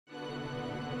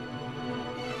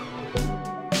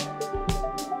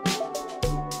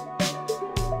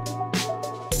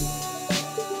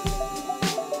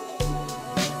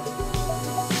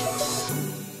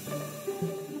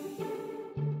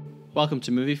Welcome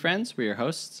to Movie Friends. We're your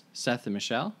hosts, Seth and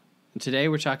Michelle. And today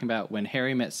we're talking about When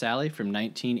Harry Met Sally from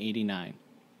 1989.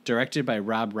 Directed by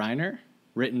Rob Reiner,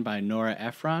 written by Nora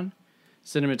Ephron,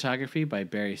 cinematography by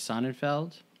Barry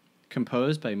Sonnenfeld,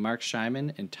 composed by Mark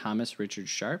Scheiman and Thomas Richard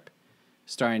Sharp,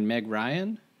 starring Meg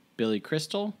Ryan, Billy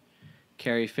Crystal,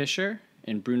 Carrie Fisher,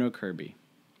 and Bruno Kirby.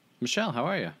 Michelle, how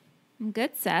are you? I'm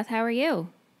good, Seth. How are you?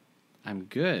 I'm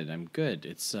good.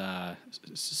 It's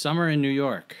summer in New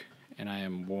York, and I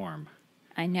am warm.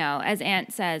 I know. As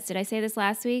Aunt says, did I say this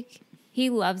last week? He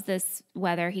loves this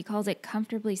weather. He calls it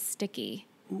comfortably sticky.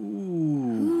 Ooh.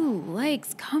 Who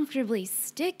likes comfortably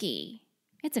sticky?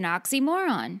 It's an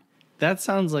oxymoron. That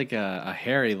sounds like a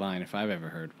Harry line if I've ever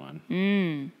heard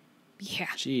one. Yeah.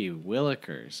 Gee,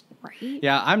 willikers. Right?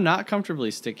 Yeah, I'm not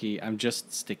comfortably sticky. I'm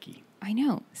just sticky. I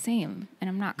know. Same. And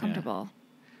I'm not comfortable. Yeah.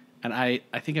 And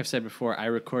I think I've said before, I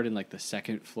record in like the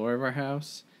second floor of our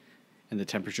house, and the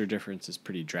temperature difference is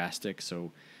pretty drastic,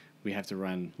 so we have to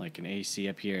run like an AC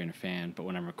up here and a fan. But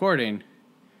when I'm recording,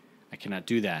 I cannot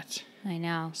do that. I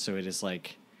know. So it is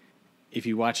like, if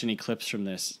you watch any clips from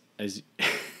this, as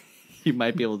you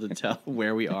might be able to tell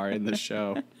where we are in the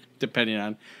show, depending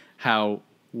on how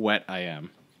wet I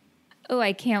am. Oh,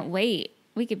 I can't wait.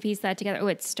 We could piece that together. Oh,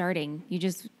 it's starting.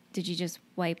 Did you just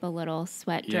wipe a little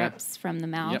sweat drips from the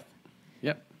mouth?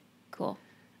 Yep. Cool.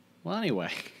 Well,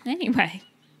 anyway.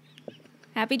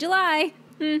 Happy July.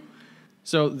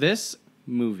 So this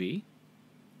movie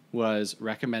was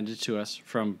recommended to us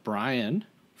from Brian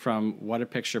from What a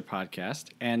Picture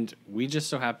podcast, and we just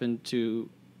so happened to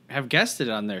have guested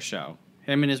on their show.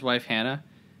 Him and his wife Hannah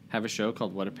have a show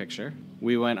called What a Picture.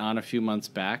 We went on a few months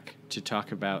back to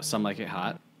talk about Some Like It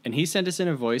Hot, and he sent us in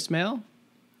a voicemail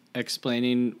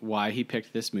explaining why he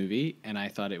picked this movie, and I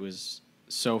thought it was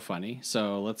so funny.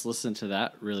 So let's listen to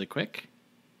that really quick.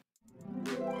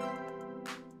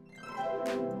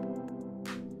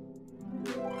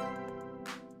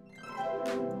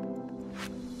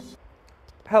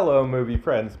 Hello, Movie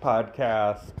Friends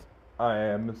podcast. I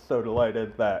am so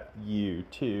delighted that you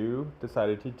two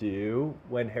decided to do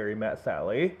When Harry Met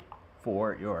Sally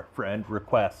for your friend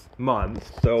request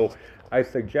month. So I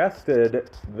suggested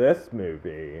this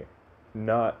movie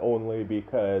not only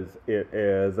because it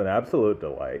is an absolute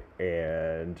delight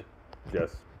and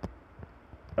just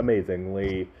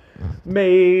amazingly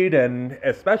made and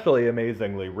especially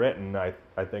amazingly written. I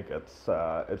think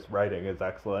its writing is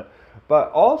excellent.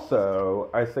 But also,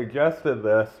 I suggested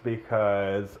this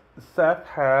because Seth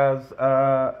has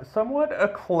somewhat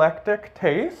eclectic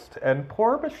taste, and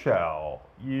poor Michelle,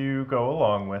 you go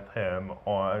along with him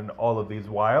on all of these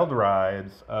wild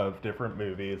rides of different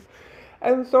movies.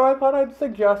 And so I thought I'd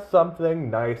suggest something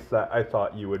nice that I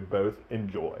thought you would both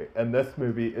enjoy. And this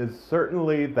movie is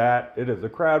certainly that. It is a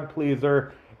crowd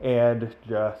pleaser and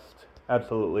just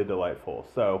absolutely delightful.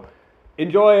 So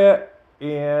enjoy it,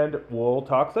 and we'll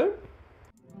talk soon.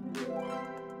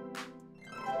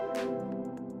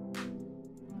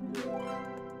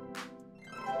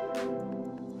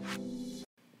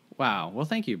 Wow. Well,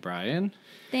 thank you, Brian.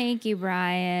 Thank you,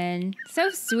 Brian.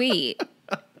 So sweet.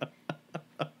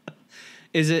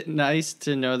 Is it nice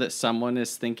to know that someone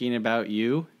is thinking about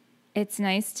you? It's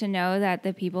nice to know that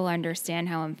the people understand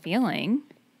how I'm feeling.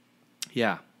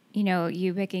 Yeah. You know,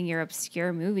 you picking your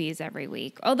obscure movies every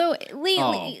week. Although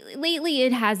lately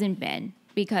it hasn't been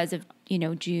because of,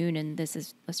 June, and this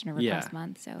is listener request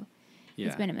month, so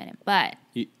it's been a minute. But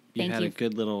you had a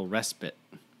good little respite.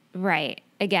 Right.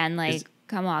 Again,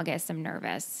 come August, I'm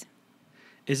nervous.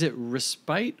 Is it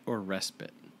respite or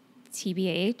respite?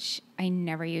 TBH, I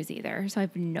never use either, so I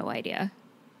have no idea.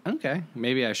 Okay.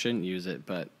 Maybe I shouldn't use it,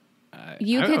 but I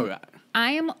don't know.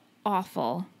 I am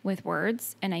awful with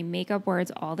words, and I make up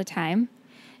words all the time.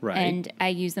 Right. And I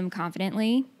use them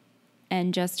confidently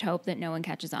and just hope that no one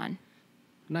catches on.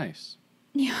 Nice.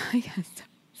 Yeah, I guess so.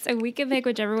 So we can pick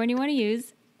whichever one you want to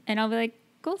use, and I'll be like,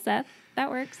 cool, Seth, that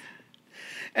works.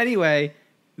 Anyway,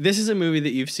 this is a movie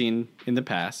that you've seen in the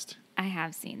past. I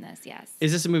have seen this, yes.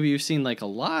 Is this a movie you've seen a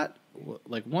lot?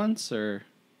 Like once or?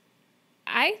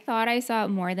 I thought I saw it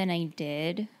more than I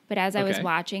did, but as I was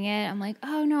watching it, I'm like,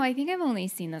 oh no, I think I've only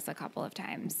seen this a couple of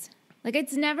times.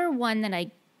 It's never one that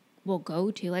I will go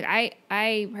to.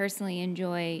 I personally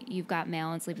enjoy You've Got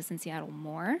Mail and Sleepless in Seattle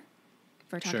more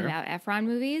for talking about Ephron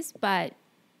movies, but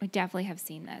I definitely have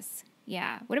seen this.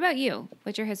 Yeah. What about you?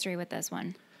 What's your history with this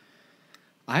one?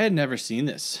 I had never seen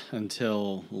this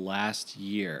until last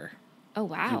year. Oh,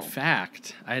 wow. In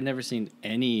fact, I had never seen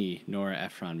any Nora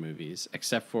Ephron movies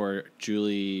except for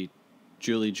Julia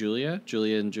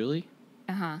and Julie.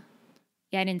 Uh-huh.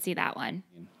 Yeah, I didn't see that one.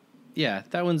 Yeah,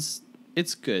 that one's,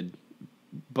 it's good.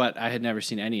 but I had never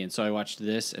seen any. And so I watched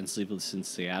this and Sleepless in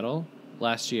Seattle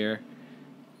last year.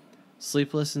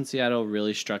 Sleepless in Seattle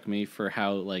really struck me for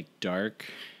how like dark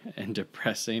and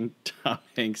depressing Tom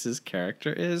Hanks's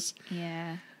character is.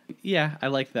 Yeah. Yeah, I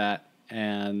like that.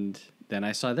 And then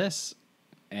I saw this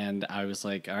and I was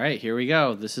like, all right, here we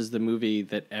go. This is the movie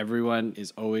that everyone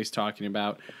is always talking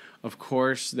about. Of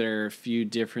course, there are a few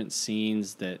different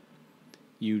scenes that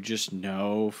you just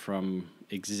know from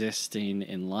existing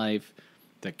in life.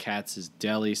 The Katz's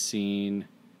Deli scene.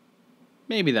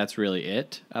 Maybe that's really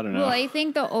it. I don't know. Well, I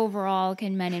think the overall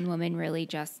can men and women really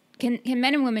just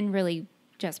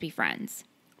be friends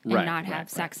and not have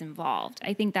sex involved.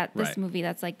 I think that this movie,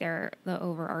 that's like the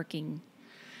overarching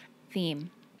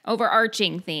theme.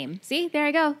 Overarching theme. See, there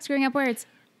I go, screwing up words.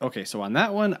 Okay, so on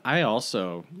that one, I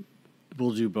also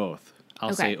will do both.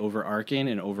 I'll say overarching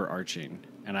and overarching,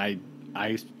 and I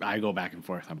go back and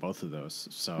forth on both of those.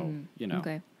 So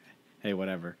Okay. Hey,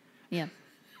 whatever. Yeah.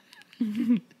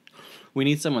 We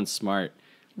need someone smart.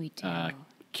 We do.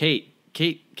 Kate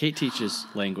teaches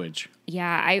language.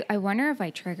 Yeah, I wonder if I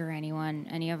trigger any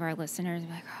of our listeners.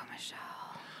 Like, oh, Michelle.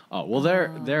 Oh, well,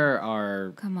 there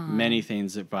are many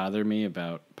things that bother me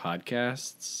about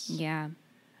podcasts. Yeah.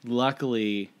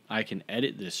 Luckily, I can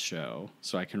edit this show,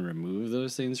 so I can remove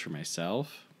those things for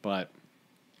myself. But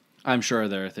I'm sure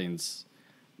there are things,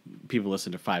 people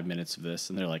listen to 5 minutes of this,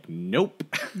 and they're like, nope.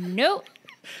 Nope.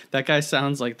 That guy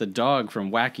sounds like the dog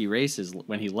from Wacky Races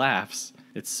when he laughs.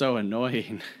 It's so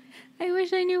annoying. I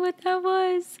wish I knew what that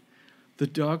was. The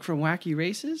dog from Wacky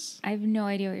Races? I have no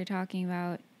idea what you're talking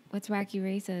about. What's Wacky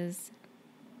Races?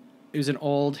 It was an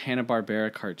old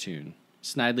Hanna-Barbera cartoon.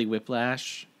 Snidely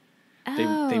Whiplash.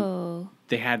 Oh.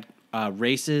 They had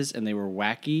races, and they were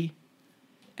wacky.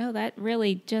 Oh, that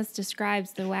really just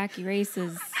describes the Wacky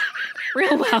Races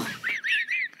real well.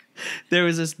 There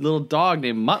was this little dog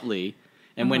named Muttley,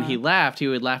 and when he laughed, he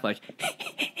would laugh like...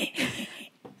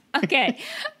 Okay.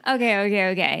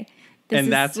 This and is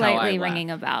that's slightly how I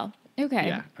ringing a bell. Okay.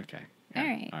 Yeah, okay.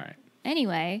 Yeah, All right.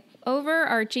 Anyway,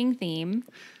 overarching theme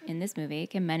in this movie,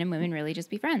 can men and women really just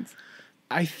be friends?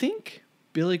 I think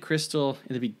Billy Crystal,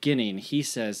 in the beginning, he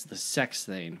says the sex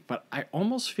thing, but I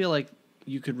almost feel like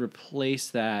you could replace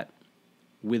that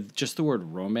with just the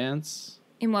word romance.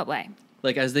 In what way?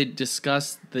 Like, as they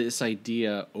discuss this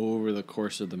idea over the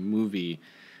course of the movie,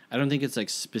 I don't think it's, like,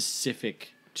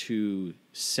 specific to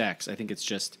sex. I think it's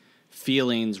just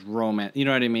feelings, romance. You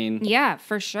know what I mean? Yeah,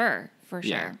 for sure.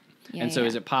 Yeah. Yeah, and so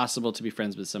is it possible to be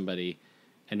friends with somebody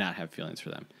and not have feelings for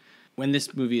them? When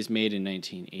this movie is made in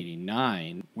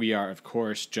 1989, we are, of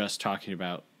course, just talking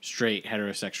about straight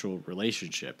heterosexual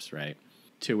relationships, right?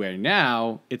 To where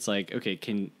now it's like, okay,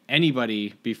 can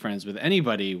anybody be friends with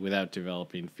anybody without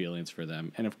developing feelings for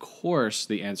them? And of course,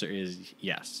 the answer is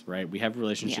yes, right? We have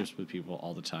relationships with people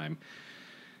all the time,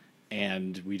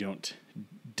 and we don't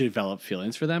develop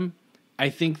feelings for them. I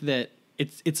think that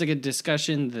it's like a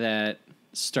discussion that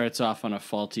starts off on a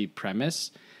faulty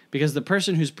premise, because the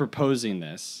person who's proposing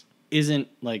this isn't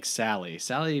like Sally.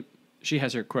 Sally, she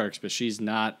has her quirks, but she's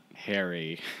not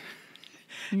Harry.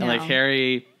 No. And like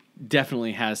Harry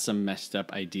definitely has some messed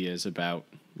up ideas about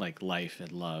like life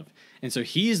and love. And so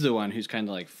he's the one who's kind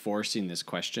of like forcing this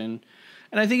question.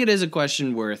 And I think it is a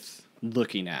question worth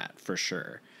looking at for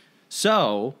sure.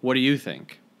 So what do you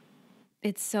think?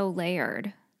 It's so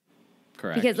layered.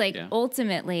 Correct. Because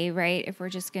ultimately, right, if we're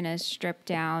just going to strip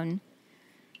down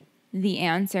the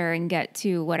answer and get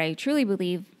to what I truly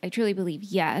believe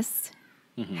yes.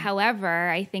 Mm-hmm. However,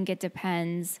 I think it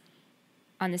depends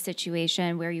on the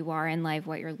situation, where you are in life,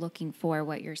 what you're looking for,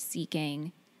 what you're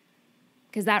seeking,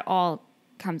 because that all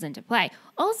comes into play.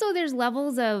 Also, there's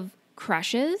levels of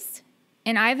crushes,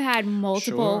 and I've had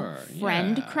multiple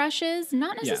friend crushes,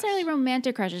 not necessarily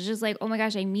romantic crushes, just like, oh my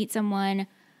gosh, I meet someone,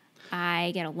 I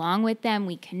get along with them,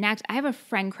 we connect. I have a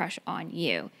friend crush on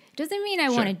you. Doesn't mean I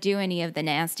want to do any of the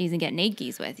nasties and get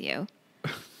nakies with you.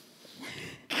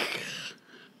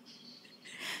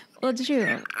 Well,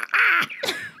 true.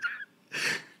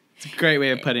 It's a great way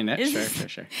of putting it. Sure. Is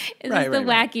this the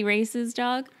Wacky Races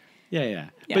dog? Yeah.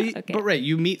 But right,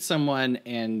 you meet someone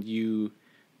and you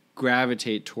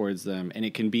gravitate towards them, and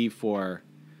it can be for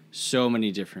so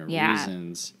many different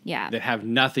reasons that have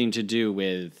nothing to do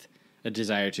with a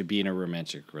desire to be in a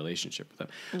romantic relationship with them.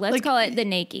 Let's call it the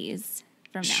nakies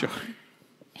from now. Sure.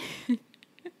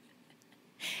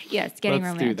 Yes, getting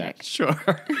Let's romantic. Do that.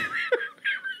 Sure.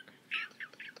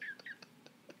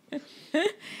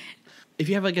 If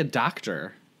you have like a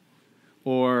doctor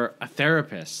or a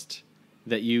therapist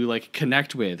that you like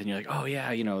connect with and you're like, oh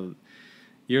yeah,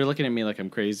 you're looking at me like I'm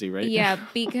crazy, right? Yeah,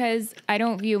 because I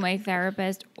don't view my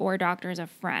therapist or doctor as a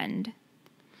friend.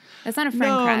 That's not a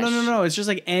friend crush. No. It's just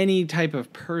like any type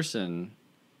of person,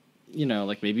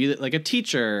 like maybe like a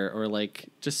teacher or like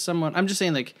just someone. I'm just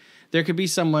saying like there could be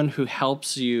someone who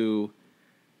helps you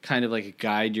kind of like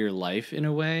guide your life in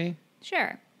a way.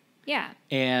 Sure. Yeah.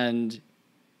 And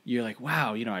you're like,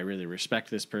 wow, I really respect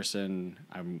this person.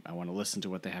 I want to listen to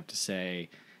what they have to say.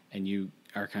 And you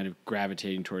are kind of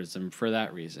gravitating towards them for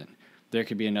that reason. There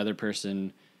could be another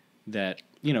person that,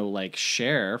 like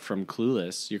Cher from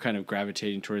Clueless, you're kind of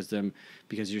gravitating towards them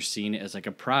because you're seeing it as like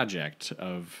a project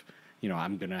of,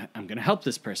 I'm gonna help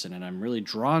this person and I'm really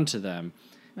drawn to them.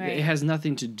 Right. It has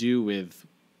nothing to do with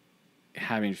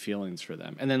having feelings for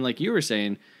them. And then like you were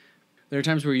saying, there are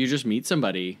times where you just meet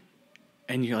somebody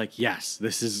and you're like, yes,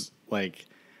 this is like,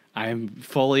 I'm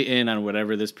fully in on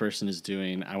whatever this person is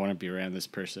doing. I want to be around this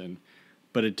person,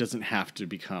 but it doesn't have to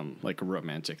become like a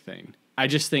romantic thing. I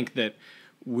just think that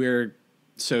we're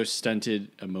so stunted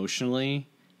emotionally.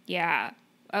 Yeah.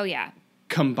 Oh, yeah.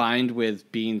 Combined with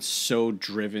being so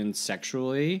driven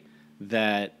sexually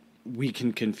that we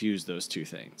can confuse those two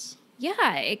things.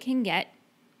 Yeah, it can get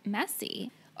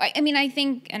messy. I mean, I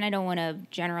think, and I don't want to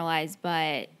generalize,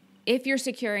 but if you're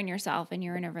secure in yourself and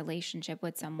you're in a relationship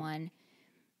with someone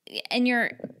and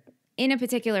you're in a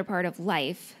particular part of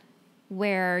life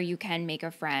where you can make a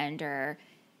friend or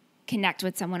connect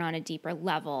with someone on a deeper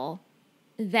level,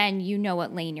 then you know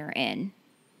what lane you're in.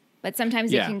 But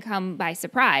sometimes it can come by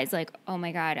surprise, like, oh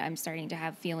my God, I'm starting to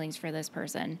have feelings for this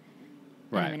person.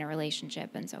 Right. I'm in a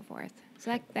relationship and so forth.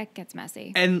 So that gets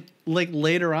messy. And like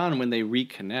later on when they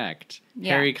reconnect,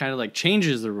 Harry kind of like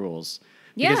changes the rules.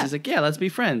 Because he's like, yeah, let's be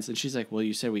friends. And she's like, well,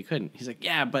 you said we couldn't. He's like,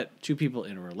 yeah, but two people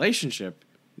in a relationship,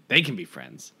 they can be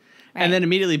friends. Right. And then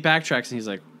immediately backtracks and he's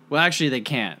like, well, actually they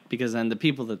can't. Because then the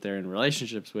people that they're in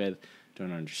relationships with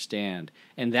don't understand.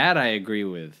 And that I agree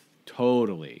with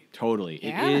totally.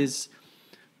 Yeah.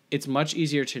 It's much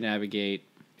easier to navigate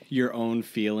your own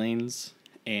feelings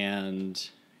and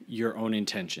your own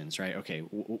intentions, right? Okay,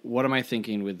 what am I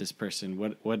thinking with this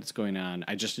person? What's going on?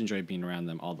 I just enjoy being around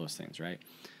them, all those things, right?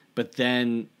 But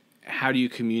then how do you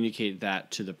communicate that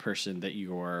to the person that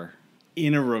you're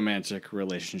in a romantic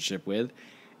relationship with?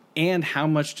 And how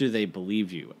much do they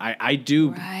believe you? I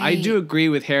do agree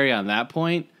with Harry on that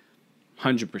point,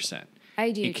 100%.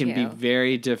 I do, It can be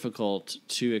very difficult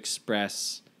to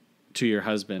express to your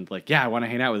husband, like, yeah, I want to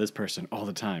hang out with this person all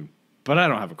the time, but I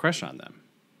don't have a crush on them.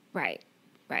 Right.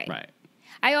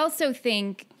 I also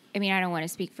think, I mean, I don't want to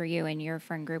speak for you and your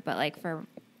friend group, but like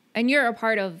and you're a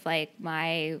part of like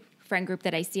my friend group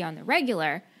that I see on the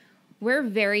regular, we're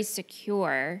very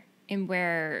secure in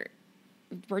where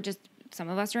we're just, some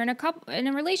of us are in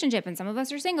a relationship and some of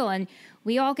us are single and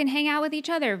we all can hang out with each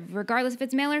other regardless if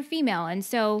it's male or female. And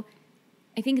so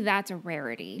I think that's a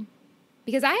rarity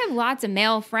because I have lots of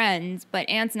male friends, but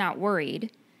Ant's not worried.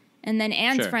 And then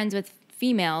Ant's friends with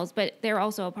females, but they're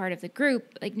also a part of the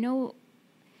group. Like, no,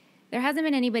 there hasn't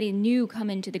been anybody new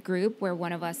come into the group where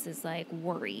one of us is like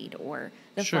worried or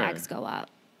the flags go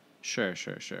up. Sure.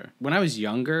 When I was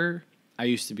younger, I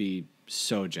used to be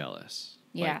so jealous.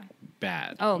 Yeah. Like,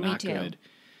 bad. Oh, not me too. Good.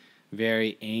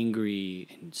 Very angry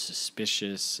and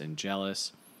suspicious and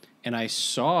jealous. And I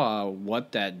saw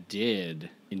what that did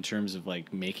in terms of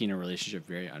like making a relationship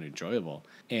very unenjoyable.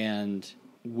 And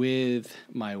with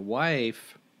my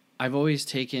wife, I've always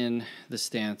taken the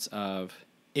stance of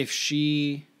if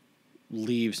she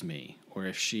leaves me or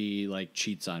if she like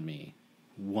cheats on me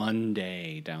one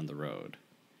day down the road,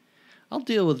 I'll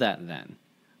deal with that then.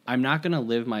 I'm not going to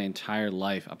live my entire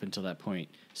life up until that point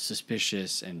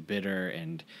suspicious and bitter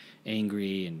and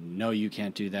angry and no, you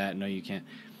can't do that. No, you can't.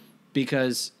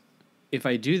 Because if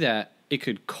I do that, it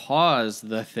could cause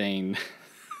the thing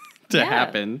to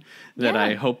happen that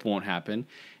I hope won't happen.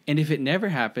 And if it never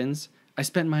happens, I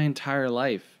spent my entire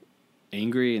life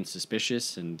angry and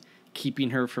suspicious and keeping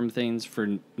her from things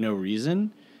for no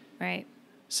reason. Right.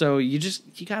 So you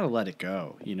got to let it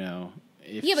go,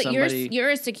 If but you're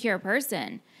a secure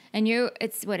person and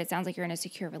it's what it sounds like, you're in a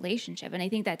secure relationship. And I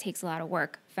think that takes a lot of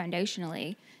work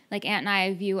foundationally. Like Ant and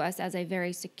I view us as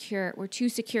we're two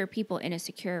secure people in a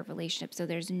secure relationship. So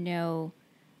there's no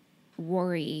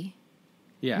worry.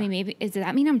 Yeah. I mean, does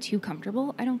that mean I'm too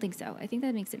comfortable? I don't think so. I think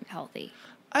that makes it healthy.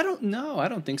 I don't know. I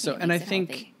don't think so. And I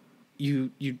think you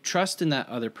trust in that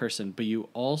other person, but you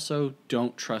also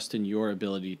don't trust in your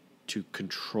ability to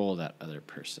control that other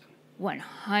person.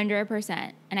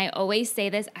 100%. And I always say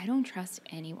this, I don't trust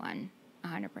anyone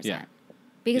 100%. Yeah.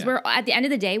 Because we're, at the end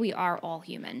of the day, we are all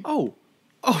human. Oh.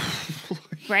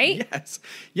 Right?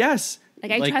 Yes.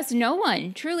 Like I trust no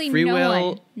one. Truly free no will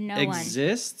one. No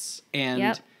exists. one.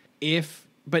 And if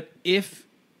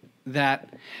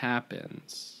that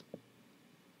happens,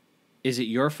 is it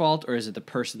your fault or is it the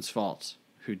person's fault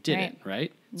who did it,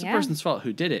 right? It's the person's fault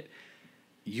who did it.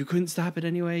 You couldn't stop it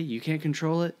anyway. You can't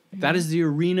control it. Mm-hmm. That is the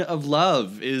arena of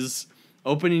love, is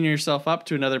opening yourself up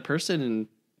to another person, and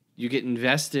you get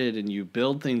invested and you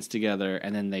build things together,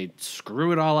 and then they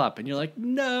screw it all up and you're like,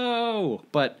 no,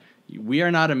 but we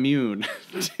are not immune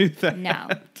to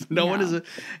that. No one is.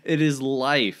 It is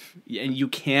life, and you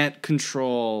can't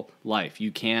control life.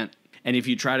 You can't. And if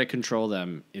you try to control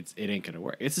them, it ain't going to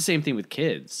work. It's the same thing with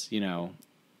kids. You know,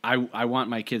 I want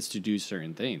my kids to do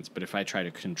certain things, but if I try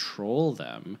to control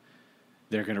them,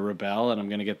 they're going to rebel, and I'm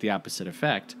going to get the opposite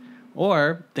effect.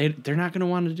 Or they're not going to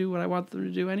want to do what I want them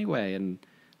to do anyway, and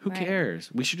who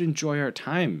cares? We should enjoy our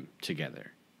time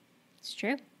together. It's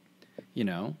true. You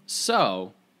know?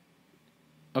 So,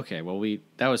 okay, well,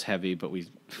 that was heavy, but we...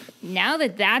 Now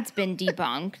that's been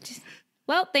debunked.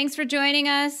 Well, thanks for joining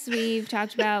us. We've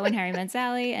talked about When Harry Met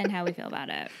Sally and how we feel about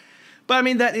it. But, I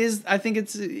mean, I think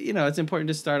it's, it's important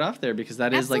to start off there, because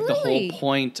that is like the whole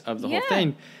point of the whole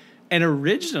thing. And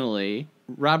originally,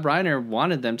 Rob Reiner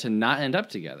wanted them to not end up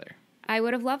together. I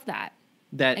would have loved that.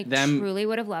 I truly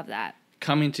would have loved that.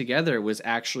 Coming together was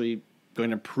actually going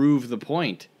to prove the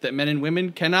point that men and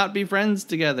women cannot be friends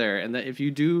together, and that if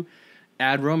you do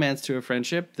add romance to a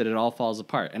friendship, that it all falls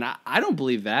apart. And I don't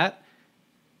believe that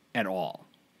at all.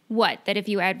 What? That if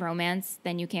you add romance,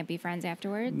 then you can't be friends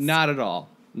afterwards? Not at all.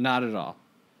 Not at all.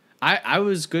 I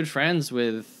was good friends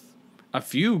with a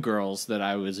few girls that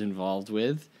I was involved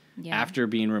with after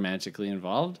being romantically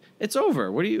involved. It's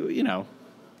over. What do you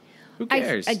who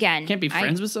cares? Can't be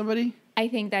friends with somebody? I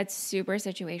think that's super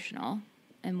situational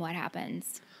in what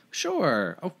happens.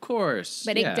 Sure, of course.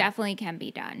 But it definitely can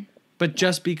be done. But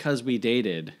just because we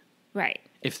dated. Right.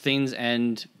 If things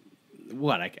end,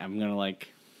 I'm going to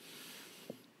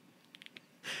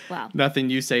Well. Nothing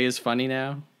you say is funny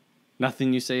now?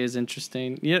 Nothing you say is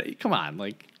interesting? Yeah, come on,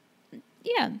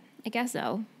 Yeah, I guess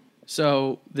so.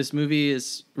 So this movie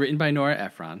is written by Nora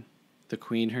Ephron, the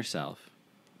queen herself.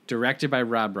 Directed by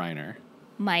Rob Reiner.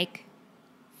 Mike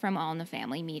from All in the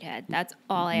Family, Meathead. That's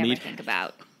all I ever think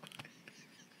about.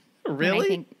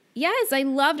 Really? Yes, I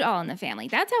loved All in the Family.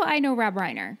 That's how I know Rob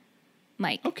Reiner.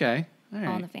 Mike. Okay. All right.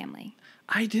 All in the Family.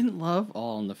 I didn't love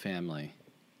All in the Family.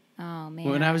 Oh, man.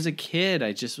 When I was a kid,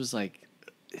 I just was like,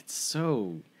 it's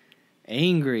so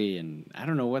angry, and I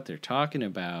don't know what they're talking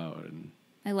about. And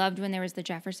I loved when there was the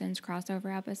Jeffersons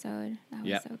crossover episode. That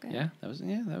was so good. Yeah, that was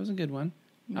a good one.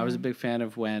 I was a big fan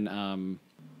of when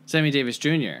Sammy Davis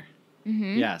Jr.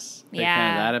 Mm-hmm. Yes. Big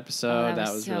fan of that episode.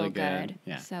 That was so really good.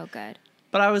 Yeah. So good.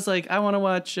 But I was like, I want to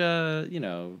watch,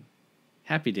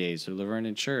 Happy Days or Laverne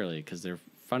and Shirley, because they're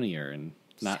funnier and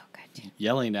not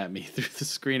yelling at me through the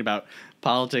screen about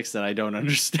politics that I don't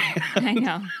understand. I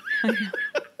know.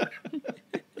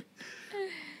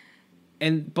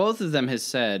 And both of them has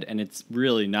said, and it's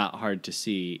really not hard to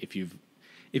see if you've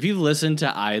listened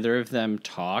to either of them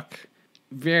talk,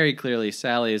 very clearly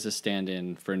Sally is a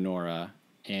stand-in for Nora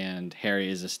and Harry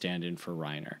is a stand-in for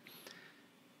Reiner.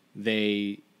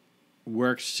 They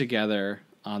worked together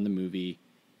on the movie.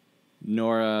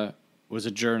 Nora was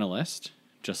a journalist,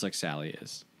 just like Sally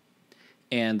is.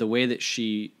 And the way that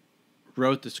she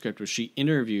wrote the script was she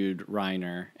interviewed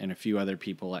Reiner and a few other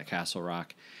people at Castle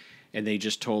Rock, and they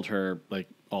just told her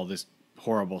all this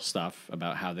horrible stuff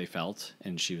about how they felt,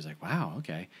 and she was like, wow,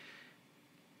 okay.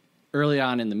 Early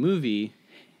on in the movie,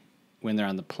 when they're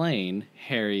on the plane,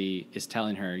 Harry is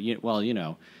telling her,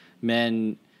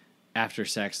 men after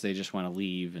sex, they just want to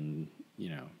leave, and,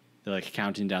 they're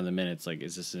counting down the minutes,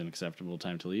 is this an acceptable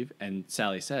time to leave? And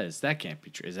Sally says, that can't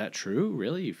be true. Is that true?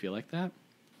 Really? You feel like that?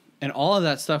 And all of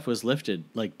that stuff was lifted,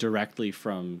 directly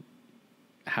from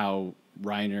how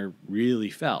Reiner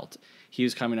really felt. He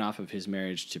was coming off of his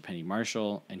marriage to Penny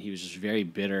Marshall, and he was just very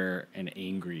bitter and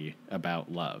angry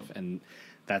about love. And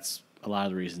that's a lot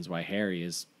of the reasons why Harry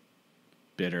is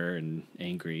bitter and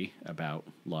angry about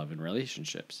love and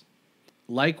relationships.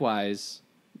 Likewise,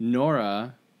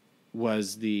 Nora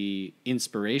was the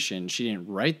inspiration. She didn't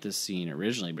write this scene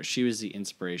originally, but she was the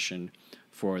inspiration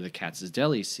for the Katz's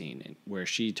Deli scene, where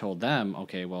she told them,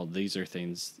 okay, well, these are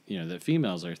things, that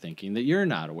females are thinking that you're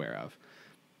not aware of.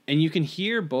 And you can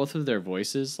hear both of their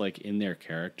voices, in their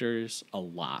characters a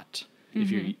lot. Mm-hmm.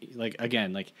 If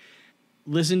you're,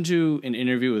 listen to an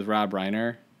interview with Rob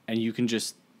Reiner, and you can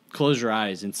just close your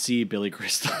eyes and see Billy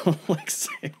Crystal,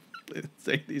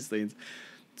 say these things.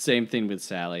 Same thing with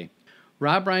Sally.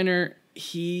 Rob Reiner,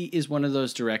 he is one of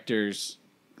those directors,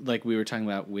 like we were talking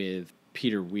about with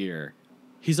Peter Weir.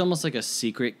 He's almost like a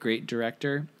secret great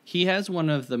director. He has one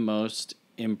of the most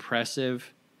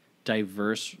impressive,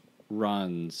 diverse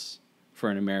runs for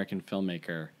an American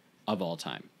filmmaker of all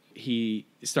time. He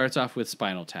starts off with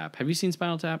Spinal Tap. Have you seen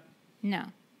Spinal Tap? No.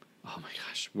 Oh my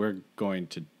gosh, we're going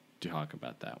to talk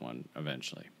about that one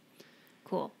eventually.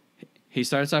 Cool. He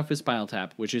starts off with Spinal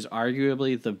Tap, which is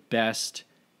arguably the best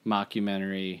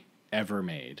mockumentary ever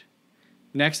made.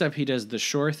 Next up, he does The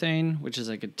Sure Thing, which is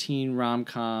like a teen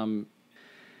rom-com.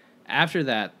 After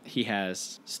that, he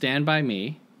has Stand By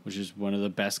Me, which is one of the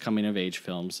best coming-of-age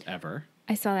films ever.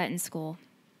 I saw that in school.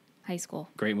 High school.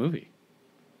 Great movie.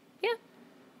 Yeah.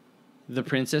 The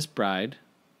Princess Bride.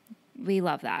 We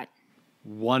love that.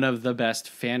 One of the best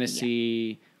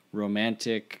fantasy,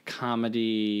 romantic,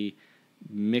 comedy,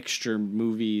 mixture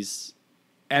movies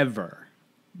ever.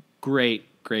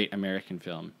 Great, great American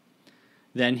film.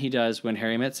 Then he does When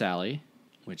Harry Met Sally,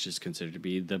 which is considered to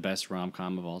be the best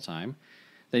rom-com of all time.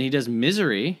 Then he does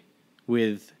Misery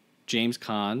with James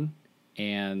Caan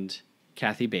and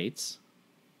Kathy Bates,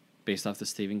 based off the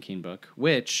Stephen King book,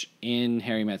 which in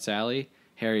Harry Met Sally,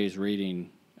 Harry is reading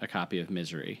a copy of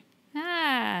Misery.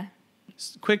 Ah.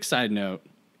 Quick side note,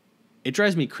 it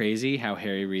drives me crazy how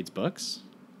Harry reads books.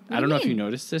 I don't know if you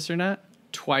noticed this or not.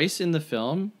 Twice in the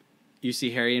film, you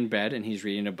see Harry in bed and he's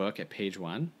reading a book at page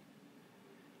 1.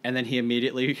 And then he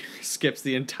immediately skips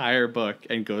the entire book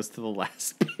and goes to the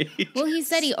last page. Well, he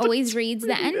said he always reads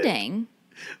the ending.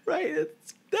 Right.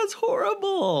 That's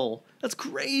horrible. That's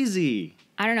crazy.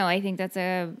 I don't know. I think that's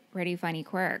a pretty funny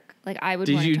quirk. Like, I would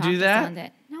Did want you to talk do to that? someone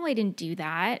that... No, I didn't do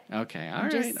that. Okay, all I'm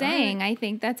right. just saying, I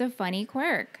think that's a funny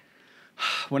quirk.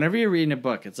 Whenever you're reading a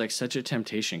book, it's like such a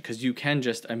temptation because you can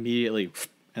just immediately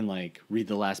and like read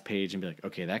the last page and be like,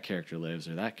 okay, that character lives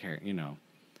or that character, you know.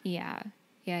 Yeah.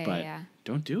 But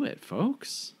don't do it,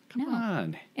 folks. Come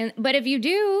on. But if you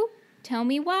do, tell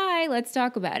me why. Let's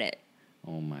talk about it.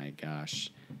 Oh my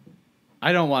gosh.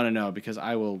 I don't want to know because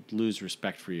I will lose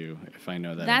respect for you if I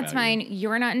know that. That's fine.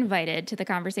 You're not invited to the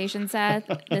conversation, Seth.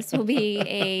 This will be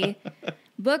a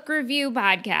book review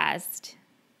podcast.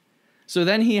 So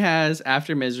then he has,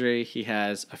 after Misery, he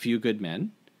has A Few Good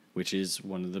Men, which is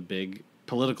one of the big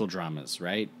political dramas,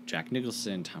 right? Jack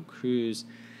Nicholson, Tom Cruise.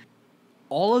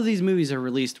 All of these movies are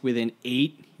released within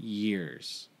 8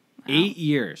 years. Wow. 8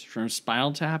 years from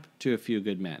Spinal Tap to A Few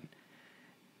Good Men.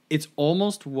 It's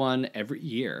almost one every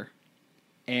year.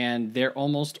 And they're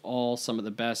almost all some of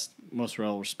the best, most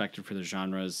well-respected for their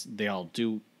genres. They all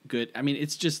do good. I mean,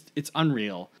 it's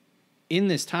unreal. In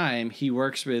this time, he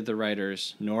works with the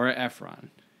writers Nora Ephron,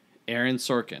 Aaron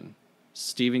Sorkin,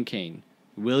 Stephen King,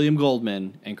 William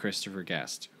Goldman, and Christopher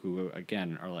Guest, who,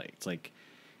 again, are like, it's like,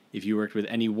 if you worked with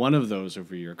any one of those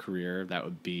over your career, that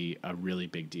would be a really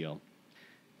big deal.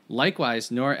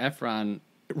 Likewise, Nora Ephron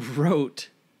wrote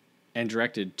and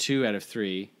directed 2 out of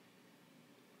 3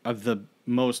 of the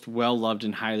most well-loved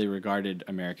and highly regarded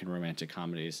American romantic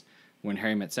comedies: When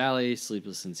Harry Met Sally,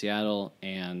 Sleepless in Seattle,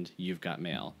 and You've Got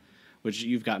Mail, which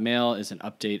You've Got Mail is an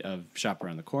update of Shop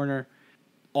Around the Corner.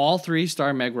 All 3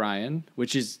 star Meg Ryan,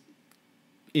 which is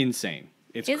insane.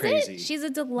 It's crazy. She's a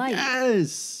delight.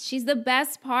 Yes. She's the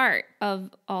best part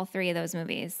of all 3 of those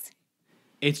movies.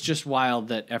 It's just wild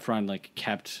that Ephron like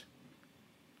kept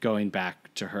going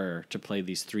back to her to play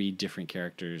these 3 different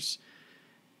characters.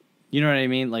 You know what I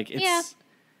mean? Like it's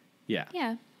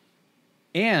yeah.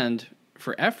 And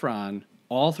for Ephron,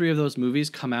 all 3 of those movies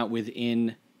come out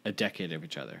within a decade of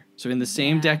each other. So in the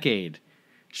same decade,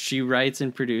 she writes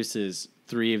and produces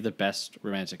 3 of the best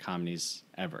romantic comedies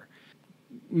ever.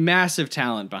 Massive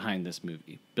talent behind this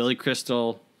movie. Billy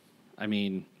Crystal, I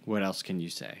mean, what else can you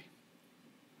say?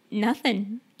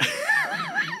 Nothing.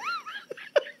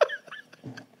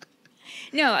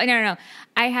 No.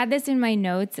 I had this in my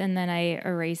notes and then I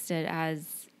erased it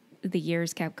as the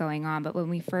years kept going on. But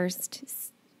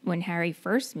when Harry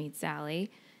first meets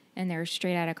Sally and they're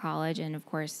straight out of college, and of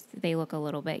course they look a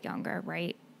little bit younger,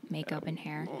 right? Makeup and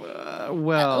hair.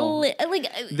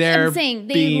 They're I'm saying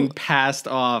being passed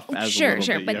off as sure, a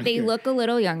little bit but younger. they look a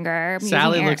little younger.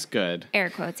 Sally looks good. Air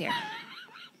quotes here.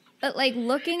 But like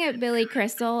looking at Billy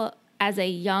Crystal as a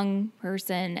young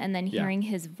person and then hearing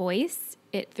his voice,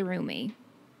 it threw me.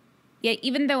 Yeah,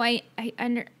 even though I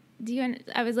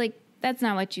was like, that's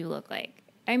not what you look like.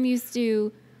 I'm used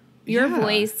to your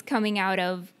voice coming out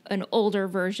of an older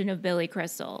version of Billy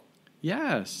Crystal.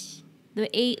 Yes.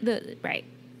 Right.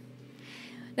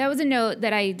 That was a note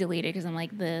that I deleted because I'm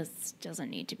like, this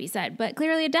doesn't need to be said. But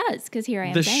clearly it does, because here I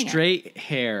am saying it. The straight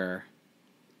hair.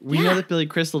 We know that Billy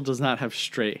Crystal does not have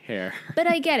straight hair. But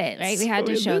I get it, right? We had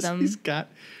to show them. He's got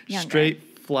younger.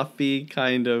 Straight, fluffy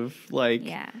kind of like...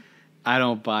 Yeah. I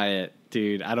don't buy it,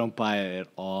 dude. I don't buy it at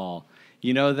all.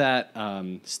 You know that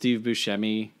Steve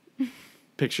Buscemi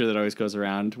picture that always goes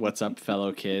around? What's up,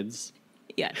 fellow kids?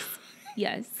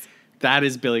 Yes. that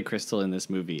is Billy Crystal in this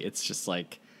movie. It's just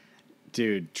like,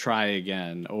 dude, try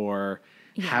again, or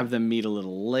have them meet a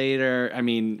little later. I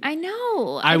mean, I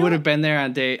know. I would have been there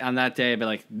on that day. I'd be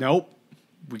like, nope,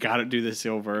 we got to do this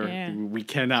over. Yeah. We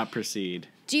cannot proceed.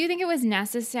 Do you think it was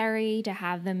necessary to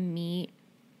have them meet,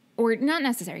 or not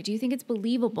necessary? Do you think it's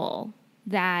believable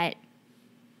that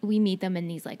we meet them in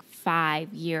these like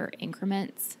 5-year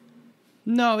increments?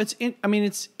 No, it's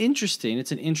interesting.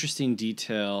 It's an interesting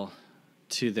detail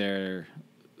to their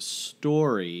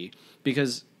story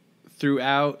because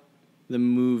throughout the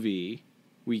movie,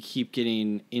 we keep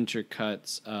getting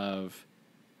intercuts of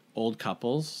old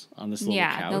couples on this little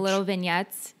couch. Yeah, the little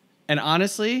vignettes. And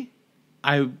honestly,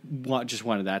 I just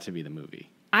wanted that to be the movie.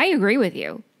 I agree with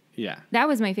you. Yeah. That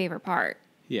was my favorite part.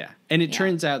 Yeah. And it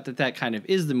turns out that kind of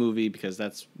is the movie because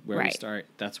that's where we start.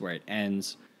 That's where it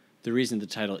ends. The reason the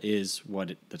title is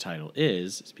what the title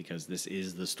is because this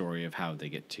is the story of how they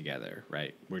get together,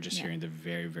 right? We're just hearing the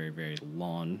very, very, very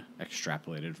long,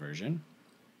 extrapolated version.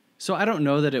 So I don't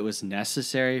know that it was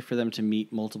necessary for them to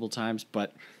meet multiple times,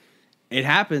 but it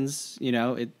happens, you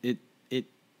know, it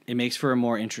makes for a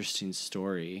more interesting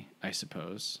story, I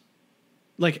suppose.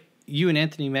 Like, you and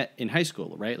Anthony met in high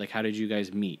school, right? Like, how did you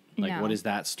guys meet? Like, what is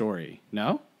that story?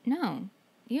 No? No.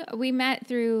 We met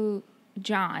through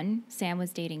John. Sam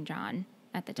was dating John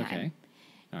at the time. Okay.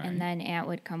 All right. And then Aunt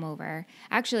would come over.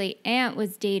 Actually, Aunt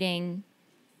was dating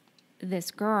this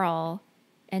girl,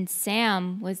 and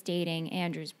Sam was dating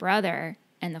Andrew's brother,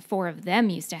 and the four of them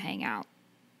used to hang out.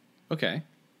 Okay.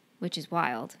 Which is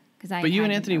wild. But you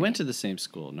and Anthony went to the same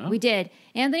school, no? We did.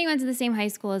 Anthony went to the same high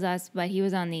school as us, but he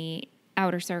was on the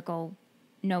outer circle.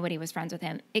 Nobody was friends with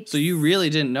him. So you really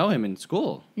didn't know him in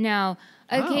school? No.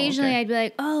 Occasionally I'd be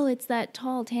like, oh, it's that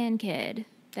tall, tan kid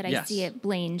that I see at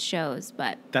Blaine's shows.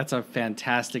 But that's a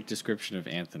fantastic description of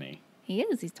Anthony. He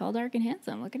is. He's tall, dark, and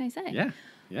handsome. What can I say? Yeah,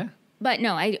 yeah. But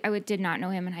no, I did not know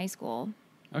him in high school.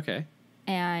 Okay.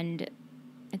 And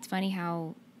it's funny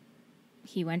how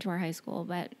he went to our high school,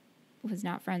 but was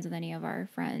not friends with any of our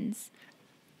friends.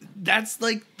 That's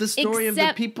like the story of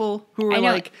the people who were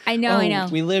like, I know.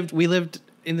 We lived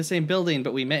in the same building,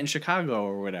 but we met in Chicago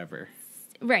or whatever.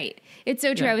 Right. It's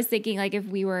so true. Yeah. I was thinking, like, if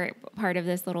we were part of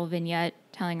this little vignette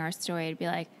telling our story, I'd be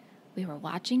like, we were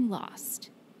watching Lost.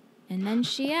 And then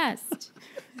she asked,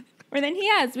 or then he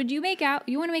asked, would you make out?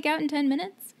 You want to make out in 10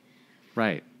 minutes?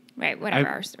 Right. Right. Whatever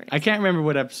our story is. I can't remember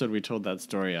what episode we told that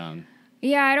story on.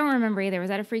 Yeah, I don't remember either. Was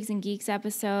that a Freaks and Geeks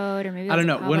episode? Or maybe I don't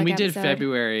know. When we did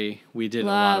February, we did a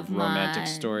lot of romantic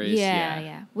stories.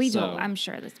 Yeah. We do. I'm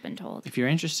sure that's been told. If you're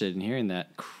interested in hearing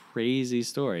that crazy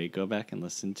story, go back and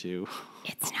listen to...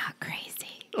 It's not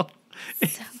crazy. Oh.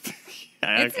 It's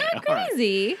not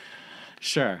crazy. Right.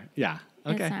 Sure. Yeah.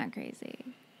 Okay. It's not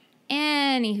crazy.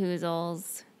 Any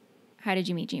hoozles. How did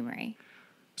you meet Jean Marie?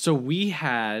 So we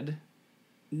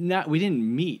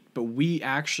didn't meet, but we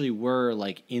actually were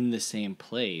like in the same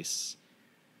place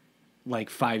like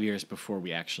 5 years before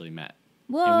we actually met.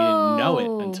 Whoa. And we didn't know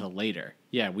it until later.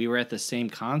 Yeah, we were at the same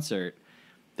concert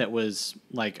that was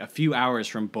like a few hours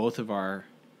from both of our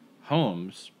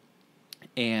homes.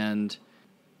 And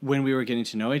when we were getting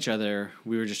to know each other,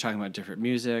 we were just talking about different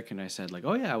music. And I said, like,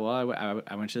 oh, yeah, well,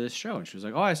 I went to this show. And she was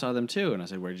like, oh, I saw them too. And I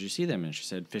said, where did you see them? And she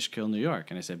said, Fishkill, New York.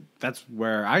 And I said, that's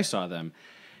where I saw them.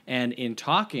 And in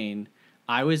talking,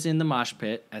 I was in the mosh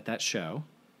pit at that show.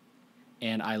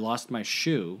 And I lost my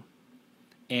shoe.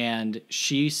 And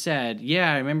she said,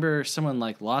 yeah, I remember someone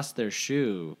like lost their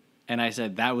shoe. And I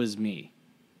said, that was me.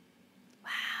 Wow.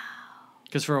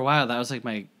 Because for a while, that was like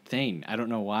my thing. I don't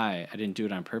know why. I didn't do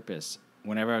it on purpose.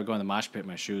 Whenever I would go in the mosh pit,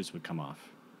 my shoes would come off.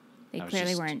 They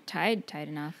clearly weren't tight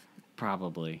enough.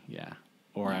 Probably, yeah.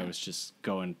 Or I was just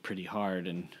going pretty hard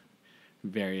and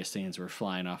various things were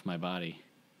flying off my body.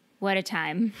 What a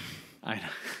time. I know.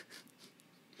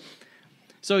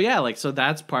 So yeah, so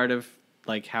that's part of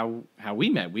like how we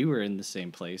met. We were in the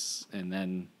same place and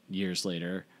then years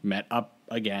later met up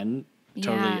again,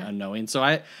 totally unknowing. So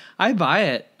I buy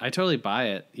it. I totally buy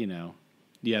it, you know.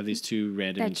 You have these two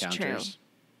random encounters. True.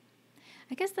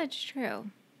 I guess that's true.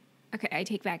 Okay, I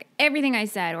take back everything I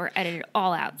said or edit it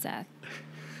all out, Seth.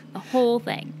 The whole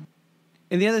thing.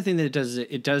 And the other thing that it does is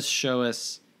it does show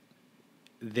us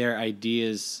their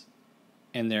ideas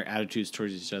and their attitudes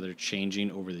towards each other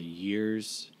changing over the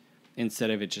years instead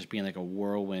of it just being like a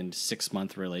whirlwind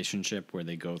 6-month relationship where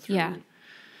they go through. Yeah.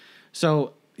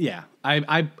 So, yeah,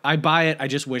 I buy it. I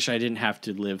just wish I didn't have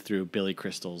to live through Billy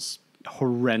Crystal's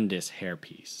horrendous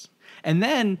hairpiece. And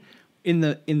then in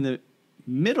the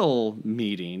middle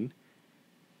meeting,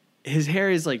 his hair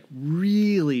is like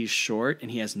really short and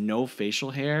he has no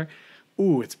facial hair.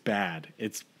 Ooh, it's bad.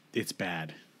 It's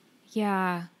bad.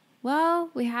 Yeah.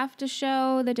 well, we have to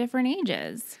show the different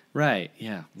ages. Right.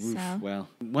 Yeah. So. Oof, well,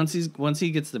 once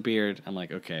he gets the beard, I'm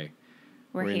like, okay,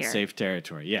 we're in safe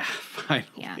territory. Yeah. Finally,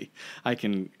 yeah. I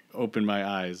can open my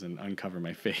eyes and uncover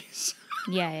my face.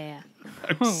 Yeah.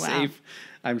 I'm safe.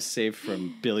 I'm safe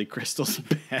from Billy Crystal's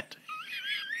bed.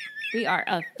 We are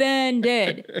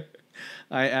offended.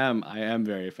 I am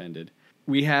very offended.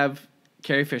 We have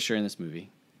Carrie Fisher in this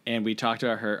movie, and we talked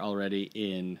about her already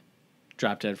in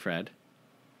Drop Dead Fred.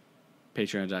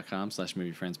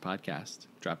 Patreon.com/moviefriendspodcast.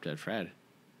 Drop Dead Fred.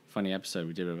 Funny episode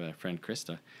we did with our friend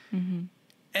Krista. Mm-hmm.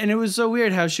 And it was so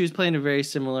weird how she was playing a very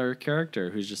similar character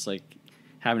who's just like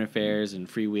having affairs and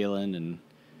freewheeling and...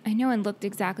 I know, and looked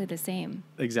exactly the same.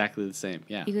 Exactly the same,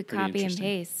 yeah. You could copy and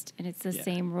paste, and it's the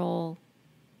same role,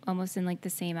 almost in like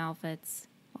the same outfits.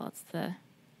 Well, it's the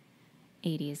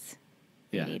 80s.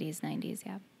 Yeah. 80s, 90s,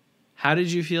 yeah. How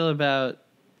did you feel about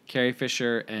Carrie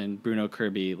Fisher and Bruno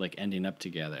Kirby like ending up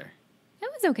together? I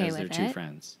was okay with it. As their two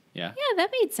friends. Yeah? Yeah, that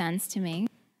made sense to me.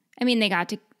 I mean, they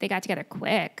got together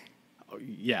quick. Oh,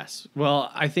 yes.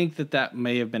 Well, I think that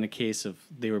may have been a case of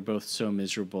they were both so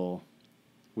miserable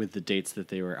with the dates that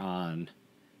they were on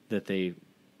that they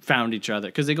found each other.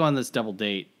 Because they go on this double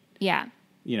date. Yeah.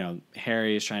 You know,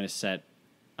 Harry is trying to set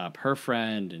up her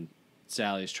friend and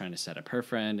Sally's trying to set up her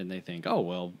friend. And they think, oh,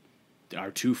 well,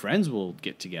 our two friends will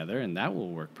get together and that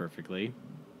will work perfectly.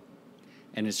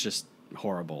 And it's just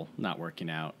horrible, not working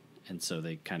out. And so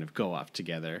they kind of go off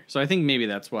together. So I think maybe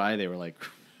that's why they were like...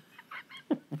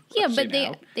 yeah, but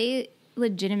they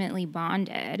legitimately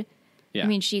bonded. Yeah. I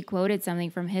mean, she quoted something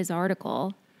from his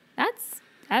article.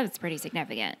 That's pretty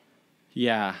significant.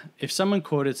 Yeah. If someone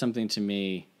quoted something to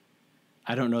me,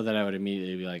 I don't know that I would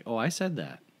immediately be like, oh, I said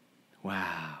that.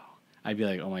 Wow. I'd be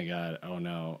like, oh my God, oh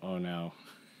no.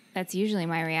 That's usually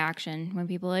my reaction when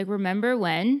people are like, remember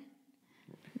when?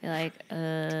 I'd be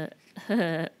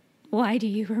like, why do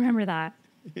you remember that?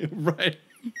 Right.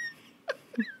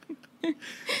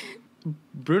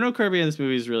 Bruno Kirby in this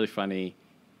movie is really funny.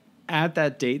 At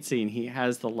that date scene, he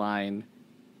has the line,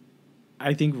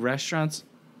 I think restaurants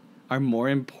are more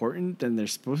important than they're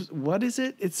supposed to. What is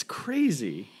it? It's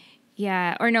crazy.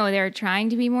 Yeah. Or no, they're trying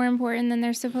to be more important than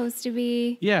they're supposed to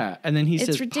be. Yeah. And then he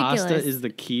says ridiculous. Pasta is the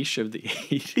quiche of the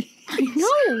 80s. I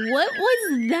know. What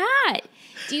was that?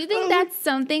 Do you think that's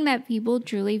something that people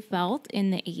truly felt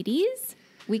in the 80s?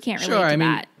 We can't relate to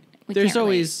that.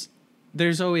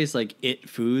 There's always like it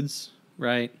foods,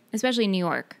 right? Especially in New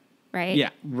York, right? Yeah,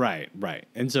 right.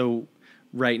 And so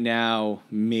right now,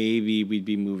 maybe we'd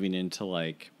be moving into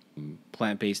like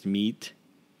plant-based meat.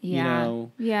 Yeah. You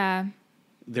know? Yeah.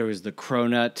 There was the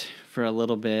cronut for a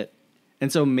little bit.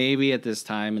 And so maybe at this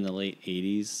time in the late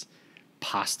 80s,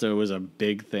 pasta was a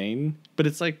big thing. But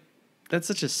it's like, that's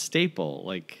such a staple.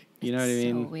 Like, you know what I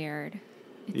mean? So weird.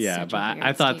 Yeah, but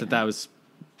I thought that was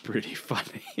pretty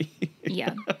funny.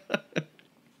 Yeah.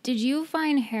 Did you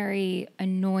find Harry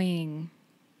annoying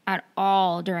at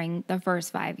all during the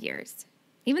first 5 years?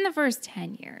 Even the first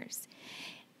 10 years?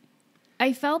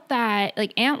 I felt that,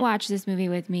 like, Aunt watched this movie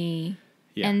with me,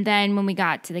 and then when we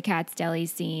got to the Cat's Deli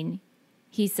scene,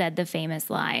 he said the famous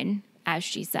line as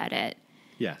she said it.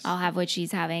 Yes. I'll have what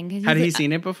she's having. Had he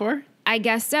seen it before? I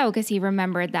guess so, because he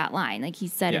remembered that line. Like, he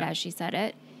said it as she said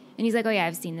it. And he's like, oh, yeah,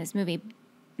 I've seen this movie.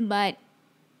 But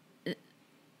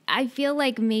I feel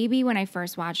like maybe when I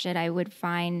first watched it, I would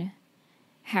find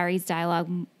Harry's dialogue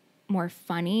more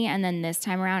funny. And then this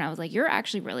time around, I was like, you're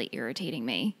actually really irritating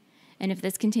me. And if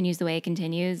this continues the way it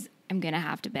continues, I'm going to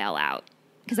have to bail out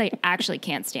because I actually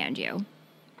can't stand you.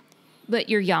 But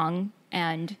you're young,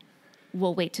 and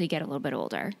we'll wait till you get a little bit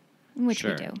older, which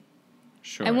we do.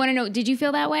 Sure. I want to know, did you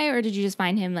feel that way, or did you just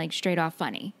find him like straight off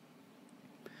funny?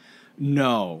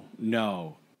 No.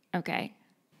 Okay.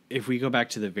 If we go back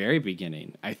to the very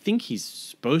beginning, I think he's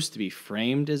supposed to be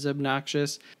framed as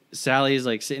obnoxious. Sally is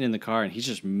like sitting in the car and he's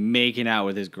just making out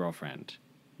with his girlfriend.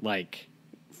 Like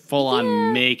full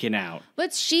on making out.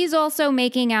 But she's also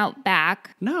making out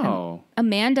back. No.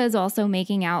 Amanda's also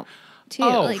making out too.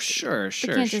 Oh, like, sure.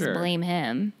 You can't just blame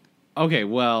him. Okay,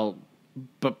 well,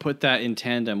 but put that in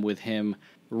tandem with him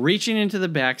reaching into the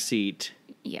back seat.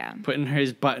 Yeah. Putting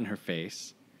his butt in her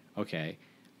face. Okay.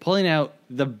 Pulling out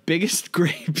the biggest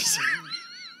grapes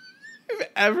I've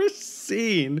ever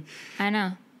seen. I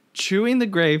know. Chewing the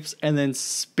grapes and then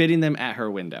spitting them at her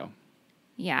window.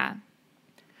 Yeah.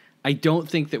 I don't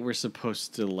think that we're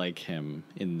supposed to like him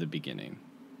in the beginning.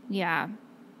 Yeah.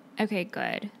 Okay,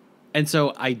 good. And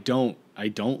so I don't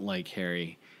like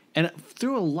Harry. And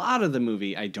through a lot of the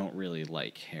movie, I don't really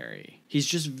like Harry. He's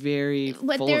just very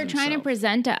What full they're of trying to himself.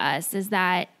 present to us is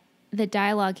that the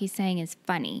dialogue he's saying is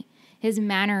funny. His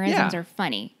mannerisms are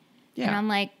funny. Yeah. And I'm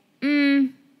like,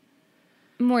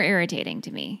 More irritating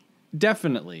to me.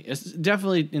 Definitely. It's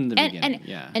definitely in the beginning.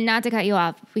 And not to cut you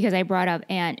off, because I brought up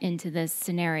Ant into this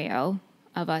scenario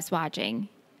of us watching.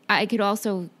 I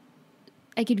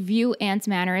could view Ant's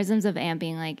mannerisms of Ant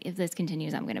being like, if this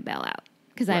continues, I'm going to bail out.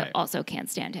 Because I also can't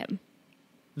stand him.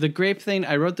 The grape thing,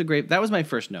 I wrote the grape. That was my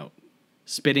first note.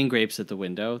 Spitting grapes at the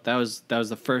window. That was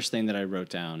the first thing that I wrote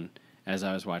down as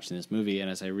I was watching this movie. And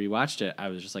as I rewatched it, I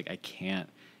was just like, I can't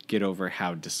get over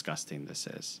how disgusting this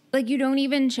is. Like, you don't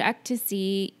even check to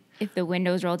see if the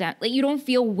windows roll down. Like, you don't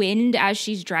feel wind as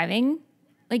she's driving.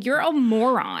 Like, you're a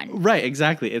moron. Right,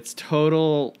 exactly. It's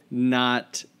total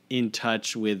not in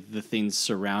touch with the things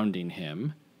surrounding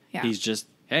him. Yeah. He's just,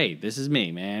 hey, this is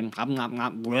me, man. I'm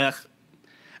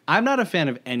not a fan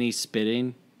of any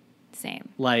spitting. Same.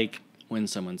 Like when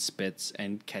someone spits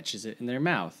and catches it in their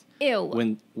mouth.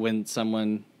 Ew. When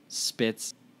someone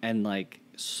spits and like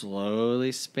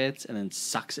slowly spits and then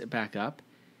sucks it back up.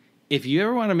 If you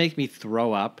ever want to make me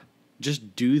throw up,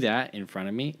 just do that in front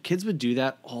of me. Kids would do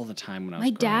that all the time when I was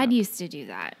growing up. My dad used to do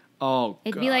that. Oh,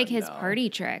 It'd be like his party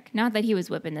trick. Not that he was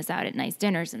whipping this out at nice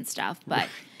dinners and stuff, but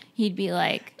he'd be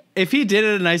like... If he did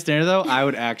it at a nice dinner, though, I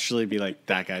would actually be like,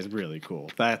 that guy's really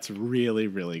cool. That's really,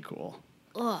 really cool.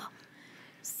 Ugh.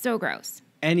 So gross.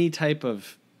 Any type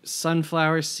of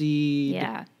sunflower seed.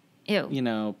 Yeah. Ew. You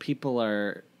know, people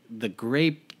are... The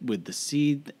grape with the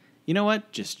seed. You know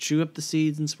what? Just chew up the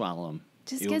seeds and swallow them.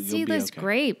 Just get seedless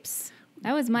grapes.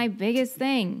 That was my biggest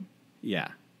thing. Yeah.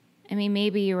 I mean,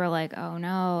 maybe you were like, oh,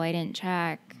 no, I didn't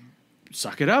check.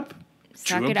 Suck it up.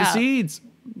 Chew up the seeds.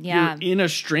 Yeah. You're in a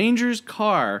stranger's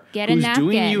car who's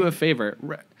doing you a favor.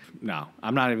 No,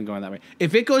 I'm not even going that way.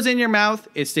 If it goes in your mouth,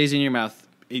 it stays in your mouth.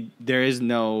 There is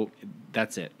no...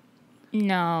 That's it.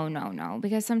 No.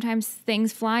 Because sometimes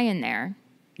things fly in there.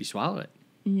 You swallow it.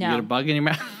 No. You get a bug in your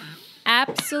mouth?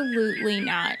 Absolutely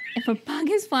not. If a bug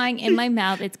is flying in my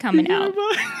mouth, it's coming out.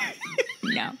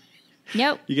 No.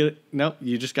 Nope.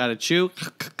 You just got to chew,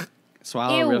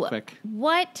 swallow real quick.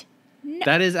 What? No.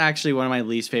 That is actually one of my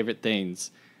least favorite things.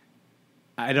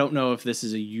 I don't know if this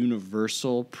is a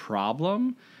universal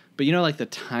problem, but you know, like the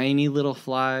tiny little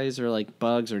flies or like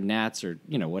bugs or gnats or,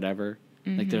 you know, whatever.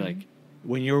 Mm-hmm. Like they're like,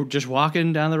 when you're just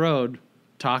walking down the road,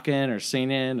 talking or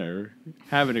singing or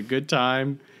having a good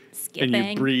time, skipping, and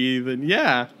you breathe, and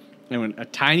and when a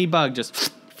tiny bug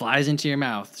just flies into your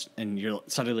mouth and you're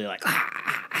suddenly like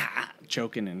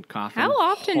choking and coughing. How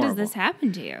often does this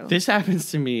happen to you? This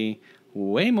happens to me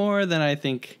way more than I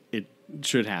think it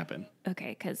should happen.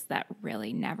 Okay, because that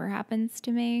really never happens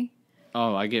to me.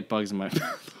 Oh, I get bugs in my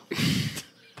mouth.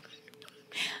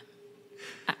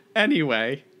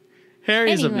 Anyway,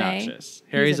 Harry's obnoxious.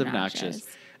 Harry's obnoxious.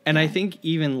 And I think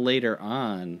even later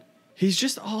on, he's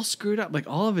just all screwed up. Like,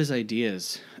 all of his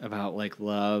ideas about, like,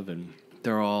 love, and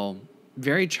they're all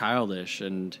very childish.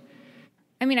 And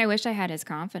I mean, I wish I had his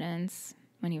confidence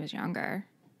when he was younger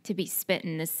to be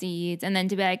spitting the seeds and then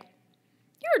to be like,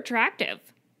 you're attractive.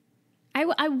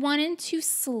 I wanted to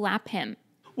slap him.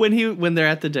 When they're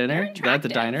at the dinner? At the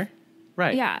diner?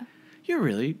 Right. Yeah.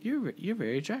 You're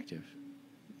very attractive.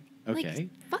 Okay. Like,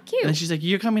 fuck you. And she's like,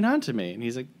 you're coming on to me. And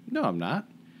he's like, no, I'm not.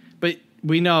 But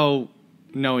we know,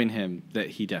 knowing him, that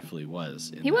he definitely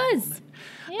was. He was. Moment.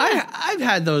 Yeah. I've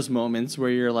had those moments where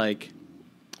you're like,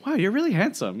 wow, you're really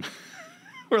handsome.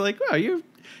 Or like, wow, you're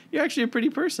actually a pretty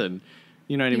person.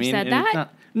 You know what I mean? Said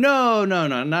that? No,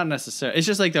 not necessarily. It's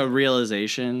just like the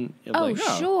realization. Of oh, like,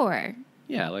 sure.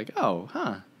 Yeah, like, oh,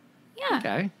 huh. Yeah.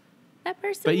 Okay. That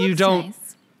person but looks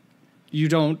nice. You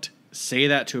don't say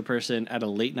that to a person at a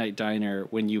late night diner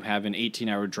when you have an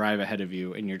 18-hour drive ahead of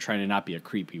you and you're trying to not be a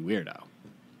creepy weirdo.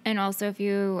 And also if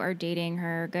you are dating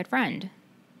her good friend,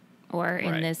 or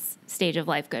in this stage of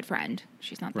life, good friend.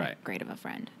 She's not that great of a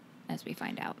friend, as we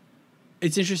find out.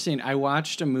 It's interesting. I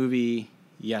watched a movie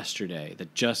yesterday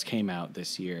that just came out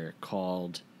this year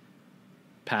called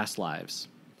Past Lives.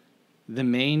 The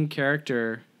main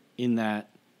character in that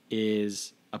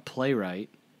is a playwright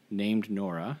named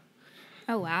Nora.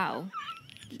 Oh, wow.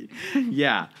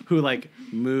 Yeah, who like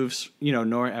moves,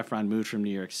 Nora Ephron moved from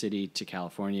New York City to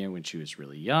California when she was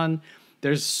really young.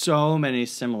 There's so many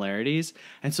similarities.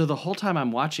 And so the whole time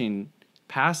I'm watching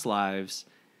Past Lives,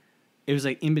 it was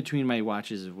like in between my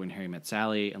watches of When Harry Met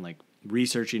Sally and like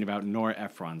researching about Nora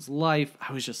Ephron's life.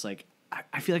 I was just like,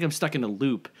 I feel like I'm stuck in a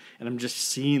loop and I'm just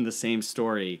seeing the same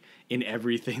story in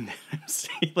everything that I'm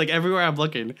seeing. Like everywhere I'm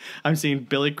looking, I'm seeing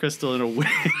Billy Crystal in a wig.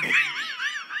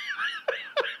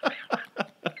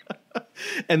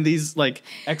 And these like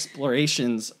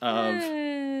explorations of,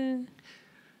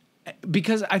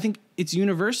 because I think it's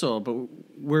universal, but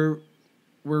we're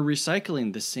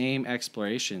recycling the same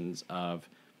explorations of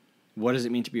what does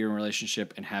it mean to be in a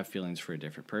relationship and have feelings for a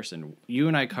different person? You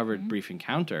and I covered Brief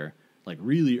Encounter, like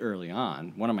really early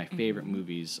on, one of my favorite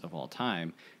movies of all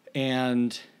time.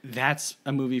 And that's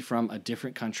a movie from a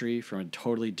different country, from a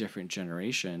totally different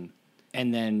generation.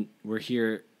 And then we're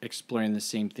here exploring the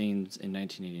same themes in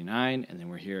 1989, and then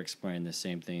we're here exploring the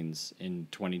same things in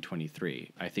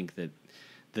 2023. I think that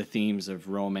the themes of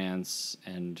romance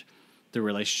and the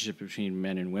relationship between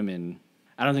men and women,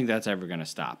 I don't think that's ever going to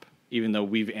stop, even though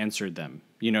we've answered them.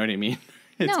 You know what I mean?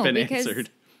 It's been answered.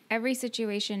 Every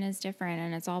situation is different,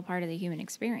 and it's all part of the human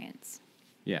experience.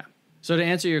 Yeah. So to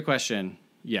answer your question,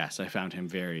 yes, I found him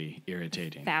very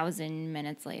irritating. 1,000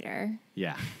 minutes later.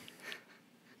 Yeah.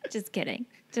 Just kidding.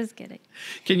 Just kidding.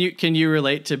 Can you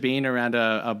relate to being around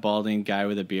a balding guy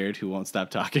with a beard who won't stop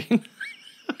talking?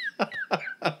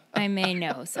 I may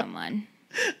know someone.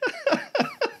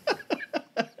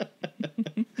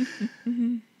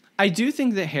 I do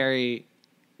think that Harry,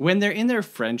 when they're in their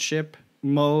friendship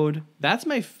mode, that's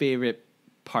my favorite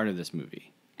part of this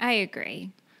movie. I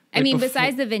agree. I mean,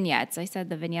 besides the vignettes, I said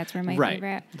the vignettes were my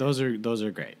favorite. Those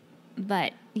are great.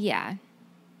 But yeah.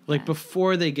 Like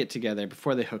before they get together,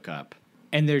 before they hook up,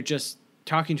 and they're just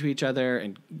talking to each other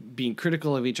and being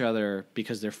critical of each other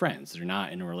because they're friends. They're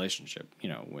not in a relationship. You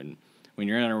know, when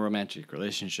you're in a romantic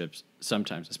relationship,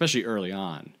 sometimes, especially early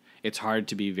on, it's hard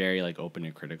to be very like open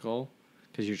and critical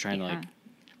because you're trying to like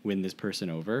win this person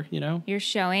over, you know? You're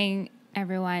showing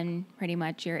everyone pretty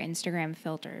much your Instagram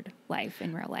filtered life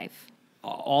in real life.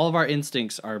 All of our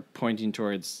instincts are pointing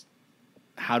towards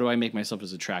how do I make myself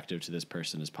as attractive to this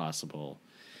person as possible.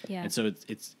 Yeah. And so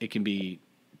it can be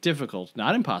difficult,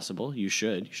 not impossible. You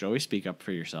should always speak up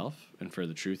for yourself and for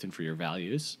the truth and for your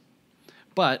values.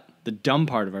 But the dumb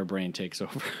part of our brain takes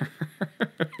over.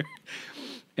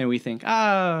 And we think,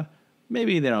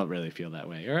 maybe they don't really feel that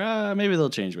way. Or maybe they'll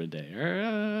change one day.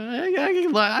 Or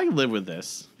I can live with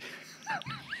this.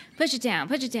 Push it down,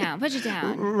 push it down, push it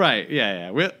down. Right,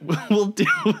 yeah.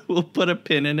 We'll put a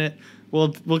pin in it.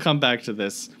 We'll come back to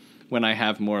this when I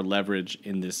have more leverage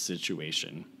in this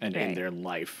situation and in their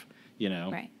life, you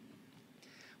know? Right.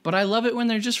 But I love it when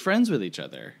they're just friends with each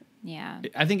other. Yeah.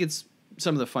 I think it's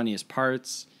some of the funniest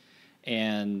parts,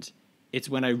 and it's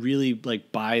when I really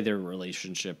like buy their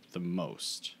relationship the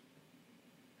most.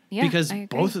 Yeah, because I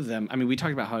agree. Both of them, I mean, we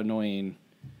talked about how annoying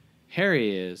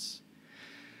Harry is.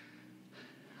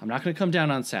 I'm not going to come down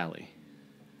on Sally,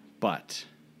 but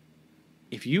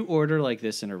if you order like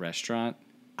this in a restaurant,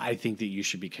 I think that you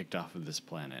should be kicked off of this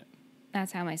planet.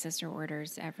 That's how my sister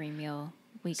orders every meal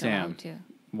we go Sam, home to.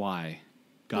 Why?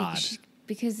 God.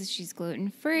 Because she's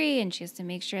gluten-free and she has to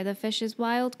make sure the fish is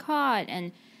wild caught,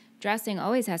 and dressing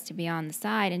always has to be on the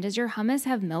side. And does your hummus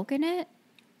have milk in it?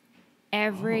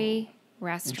 Every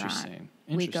restaurant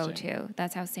we go to,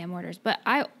 that's how Sam orders. But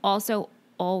I also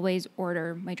always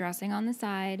order my dressing on the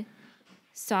side,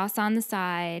 sauce on the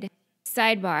side.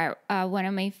 Sidebar, one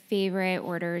of my favorite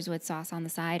orders with sauce on the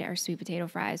side are sweet potato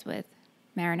fries with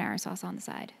marinara sauce on the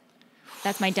side.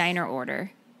 That's my diner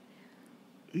order.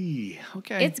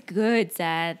 Okay. It's good,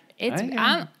 Seth.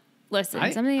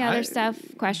 Listen, some of the other stuff,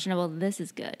 questionable. This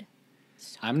is good.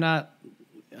 I'm not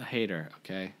a hater,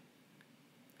 okay?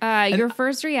 Your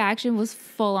first reaction was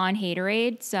full on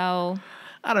haterade, so...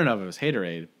 I don't know if it was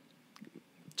haterade.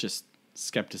 Just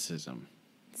skepticism.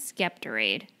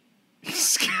 Skeptorade.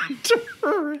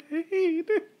 Skeptorade.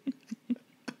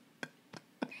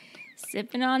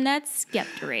 Sipping on that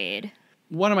Skeptorade.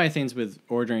 One of my things with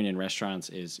ordering in restaurants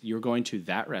is you're going to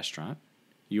that restaurant.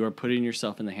 You are putting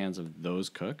yourself in the hands of those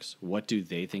cooks. What do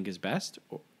they think is best?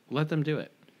 Let them do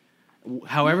it.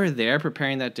 However they're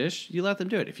preparing that dish, you let them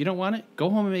do it. If you don't want it, go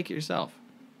home and make it yourself.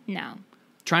 No.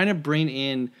 Trying to bring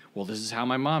in, well, this is how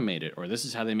my mom made it, or this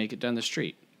is how they make it down the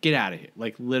street. Get out of here.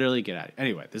 Like, literally get out of here.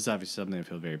 Anyway, this is obviously something I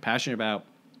feel very passionate about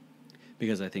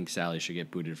because I think Sally should get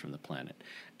booted from the planet.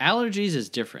 Allergies is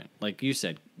different. Like you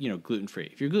said, gluten-free.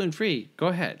 If you're gluten-free, go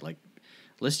ahead. Like,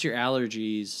 list your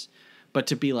allergies. But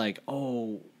to be like,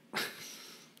 oh,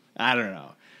 I don't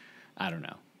know.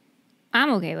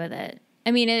 I'm okay with it.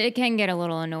 I mean, it can get a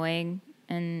little annoying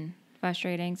and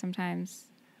frustrating sometimes.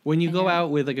 When you go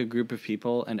out with like a group of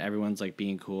people and everyone's like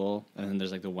being cool, and then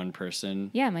there's like the one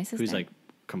person my sister, who's like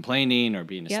complaining or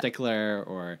being a stickler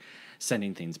or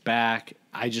sending things back,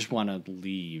 I just want to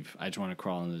leave. I just want to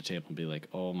crawl under the table and be like,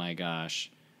 oh my gosh.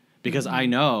 Because I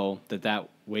know that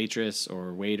waitress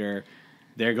or waiter,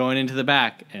 they're going into the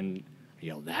back and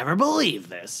you'll never believe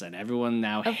this. And everyone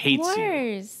now hates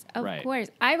you. Of course.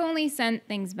 I've only sent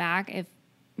things back if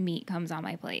meat comes on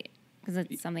my plate. Because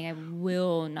it's something I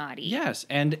will not eat. Yes,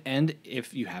 and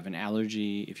if you have an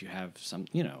allergy, if you have some,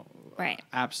 Right.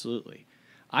 Absolutely.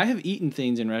 I have eaten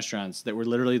things in restaurants that were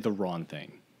literally the wrong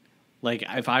thing. Like,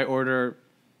 if I order,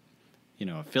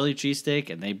 a Philly cheesesteak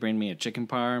and they bring me a chicken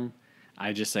parm,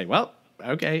 I just say, well,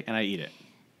 okay, and I eat it.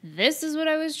 This is what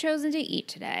I was chosen to eat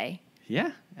today.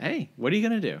 Yeah. Hey, what are you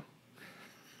going to do?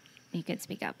 You could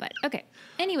speak up, but okay.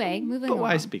 Anyway, moving on. But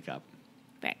why speak up?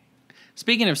 Right.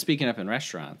 Speaking of speaking up in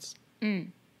restaurants, how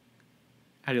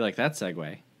do you like that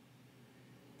segue?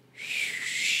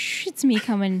 It's me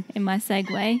coming in my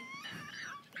Segway.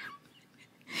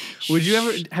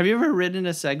 Have you ever ridden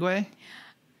a Segway?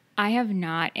 I have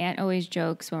not. Aunt always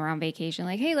jokes when we're on vacation,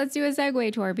 like, hey, let's do a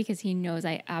Segway tour, because he knows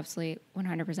I absolutely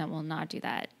 100% will not do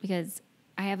that, because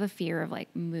I have a fear of, like,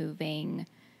 moving.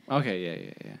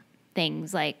 Okay, yeah.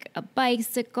 Things like a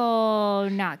bicycle,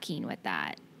 not keen with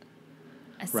that.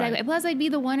 A Segway. Right. Plus, I'd be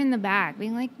the one in the back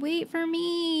being like, wait for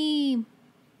me.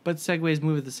 But Segways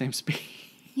move at the same speed.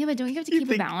 Yeah, but don't you have to keep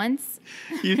a balance?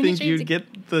 You think you'd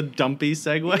get the dumpy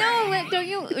Segway?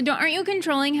 No, aren't you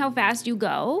controlling how fast you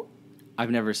go? I've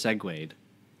never Segwayed.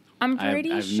 I'm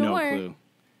pretty I have sure. no clue.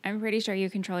 I'm pretty sure you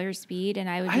control your speed, and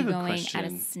I would be going at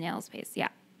a snail's pace. Yeah.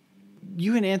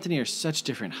 You and Anthony are such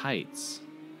different heights.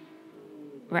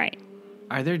 Right.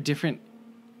 Are there different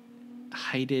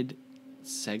heighted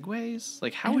Segways?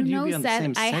 Like, how would you be on Seth, the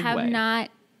same Segway? I have not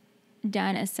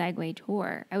done a Segway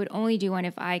tour. I would only do one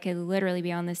if I could literally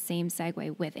be on the same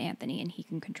Segway with Anthony and he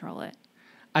can control it.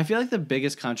 I feel like the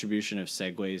biggest contribution of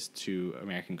Segways to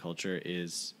American culture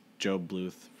is Joe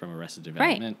Bluth from Arrested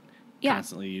Development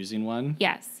constantly using one.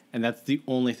 Yes. And that's the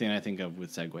only thing I think of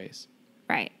with Segways.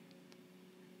 Right.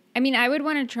 I mean, I would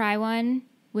want to try one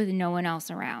with no one else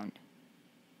around.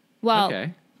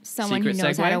 Well, someone who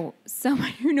knows how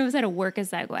to work a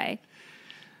Segway.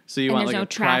 So you want like a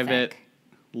private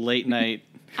late night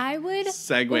I would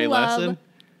Segway lesson?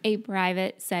 A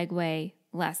private Segway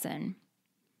lesson.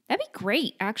 That'd be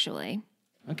great, actually.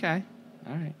 Okay.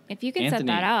 All right. If you can set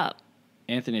that up.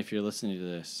 Anthony, if you're listening to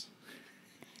this.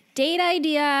 Date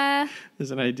idea.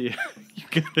 There's an idea. You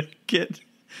gotta get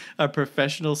a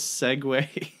professional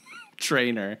Segway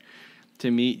trainer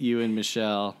to meet you and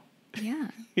Michelle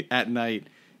at night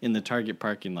in the Target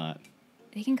parking lot.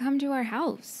 They can come to our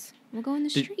house. We'll go in the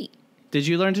street. Did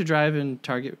you learn to drive in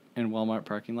Target and Walmart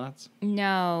parking lots?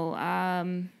 No.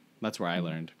 That's where I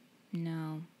learned.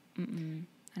 No. I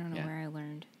don't know where I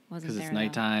learned. Wasn't there. Because it's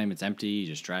nighttime, it's empty, you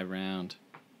just drive around.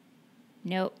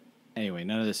 Nope. Anyway,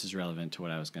 none of this is relevant to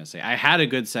what I was going to say. I had a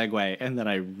good segue, and then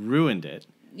I ruined it.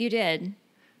 You did.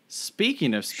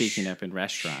 Speaking of speaking up in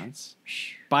restaurants,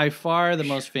 by far the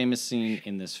most famous scene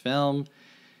in this film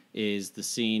is the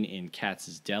scene in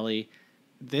Katz's Deli.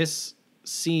 This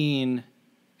scene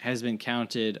has been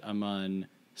counted among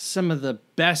some of the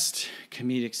best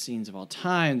comedic scenes of all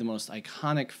time, the most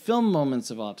iconic film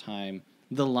moments of all time.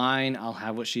 The line, "I'll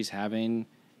have what she's having,"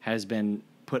 has been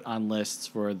put on lists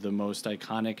for the most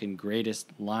iconic and greatest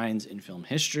lines in film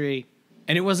history.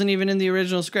 And it wasn't even in the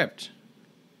original script.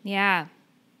 Yeah.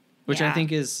 Which I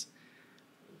think is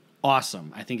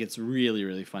awesome. I think it's really,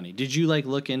 really funny. Did you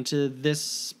look into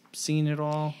this scene at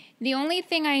all? The only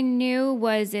thing I knew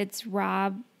was it's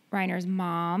Rob Reiner's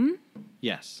mom.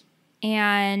 Yes.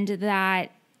 And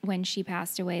that when she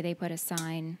passed away, they put a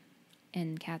sign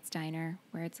in Kat's Diner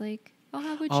where it's like, "I'll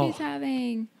have what she's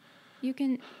having. You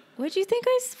can." What do you think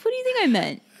I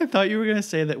meant? I thought you were going to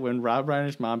say that when Rob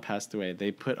Reiner's mom passed away, they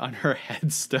put on her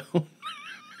headstone,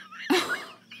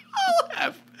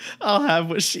 I'll have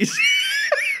what she's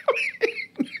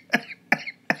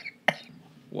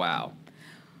Wow.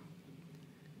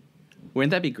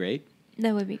 Wouldn't that be great?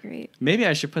 That would be great. Maybe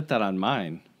I should put that on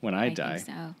mine when I die. I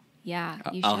think so. Yeah,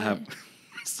 you I'll should.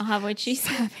 I'll have what she's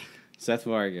having. Seth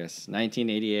Vargas,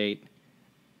 1988,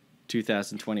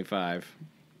 2025.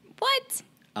 What?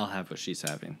 I'll have what she's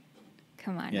having.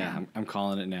 Come on. Yeah, now. I'm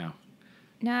calling it now.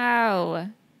 No.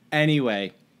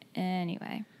 Anyway.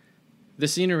 The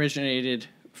scene originated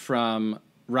from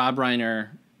Rob Reiner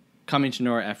coming to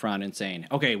Nora Ephron and saying,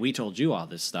 "Okay, we told you all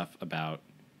this stuff about,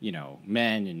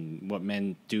 men and what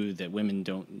men do that women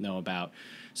don't know about.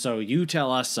 So you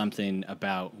tell us something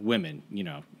about women."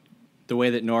 The way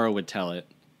that Nora would tell it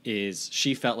is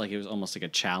she felt like it was almost like a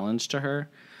challenge to her.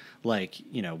 Like,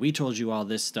 we told you all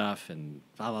this stuff and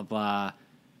blah, blah, blah.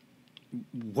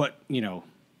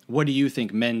 What do you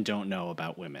think men don't know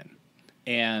about women?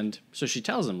 And so she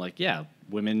tells him,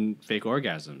 women fake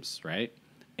orgasms, right?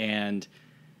 And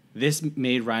this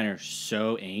made Reiner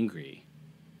so angry.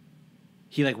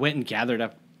 He went and gathered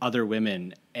up other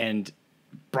women and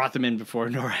brought them in before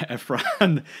Nora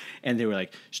Ephron. And they were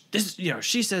like, "This,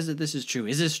 she says that this is true.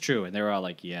 Is this true?" And they were all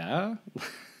like, "Yeah."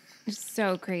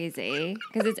 So crazy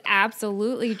because it's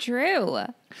absolutely true.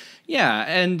 Yeah,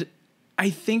 and I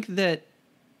think that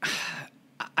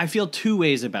I feel two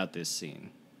ways about this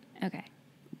scene. Okay.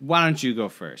 Why don't you go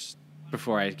first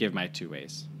before I give my two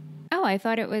ways? Oh, I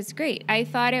thought it was great. I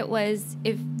thought it was,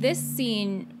 if this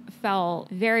scene felt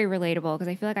very relatable, because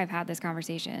I feel like I've had this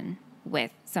conversation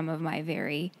with some of my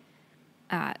very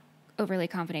overly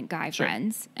confident guy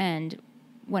friends, and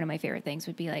one of my favorite things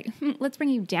would be like, let's bring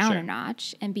you down a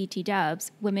notch, and BT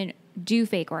dubs, women do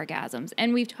fake orgasms.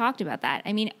 And we've talked about that.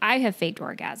 I mean, I have faked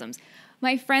orgasms.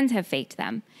 My friends have faked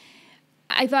them.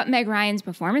 I thought Meg Ryan's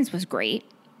performance was great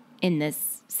in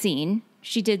this scene.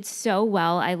 She did so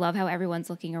well. I love how everyone's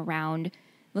looking around,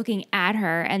 looking at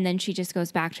her, and then she just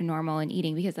goes back to normal and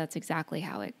eating because that's exactly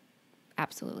how it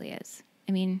absolutely is.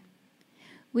 I mean,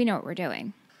 we know what we're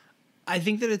doing. I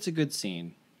think that it's a good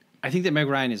scene. I think that Meg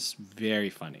Ryan is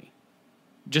very funny.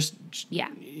 Just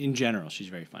in general, she's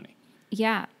very funny.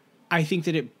 Yeah. I think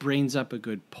that it brings up a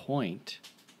good point,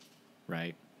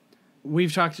 right?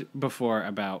 We've talked before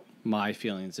about my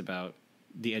feelings about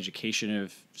the education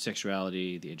of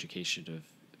sexuality, the education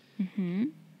of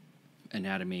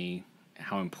anatomy,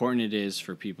 how important it is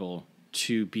for people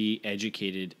to be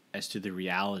educated as to the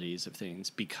realities of things,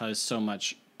 because so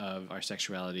much of our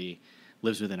sexuality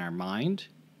lives within our mind,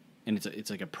 and it's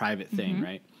like a private thing,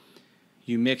 right?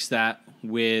 You mix that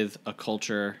with a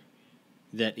culture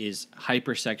that is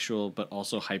hypersexual but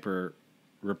also hyper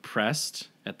repressed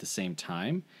at the same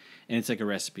time, and it's like a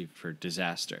recipe for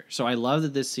disaster. So I love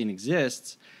that this scene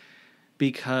exists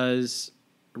because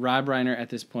Rob Reiner at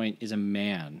this point is a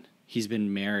man. He's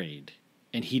been married,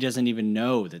 and he doesn't even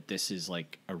know that this is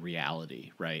like a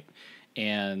reality, right?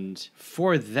 And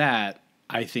for that,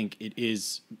 I think it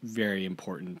is very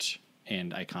important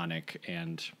and iconic,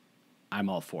 and I'm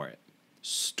all for it.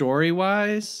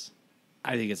 Story-wise,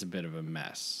 I think it's a bit of a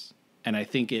mess. And I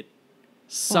think it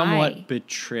somewhat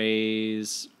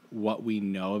betrays what we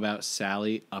know about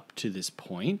Sally up to this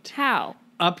point. How?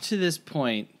 Up to this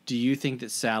point, do you think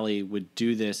that Sally would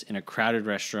do this in a crowded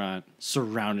restaurant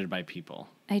surrounded by people?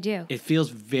 I do. It feels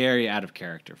very out of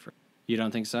character for you.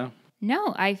 Don't think so?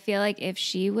 No, I feel like if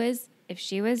she was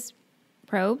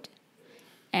probed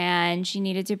and she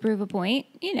needed to prove a point,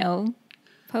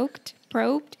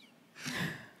 probed.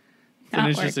 It's an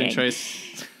interesting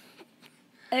choice.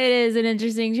 It is an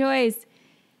interesting choice.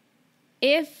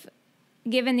 If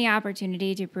given the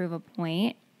opportunity to prove a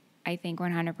point, I think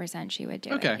 100% she would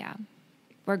do it. Yeah.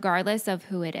 Regardless of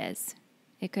who it is.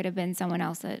 It could have been someone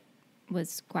else that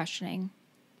was questioning.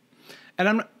 And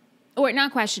I'm not... Or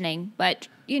not questioning, but,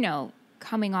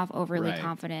 coming off overly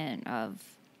confident of,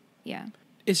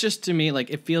 It's just, to me, like,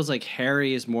 it feels like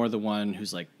Harry is more the one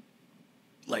who's, like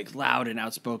loud and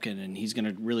outspoken, and he's going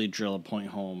to really drill a point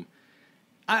home.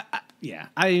 I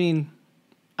mean,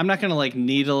 I'm not going to, like,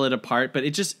 needle it apart, but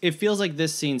it feels like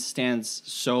this scene stands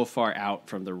so far out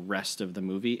from the rest of the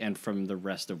movie and from the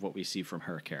rest of what we see from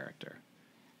her character.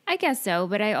 I guess so,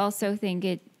 but I also think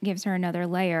it gives her another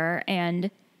layer,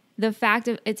 and the fact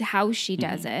of it's how she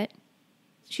does it.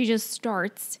 She just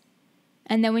starts,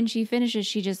 and then when she finishes,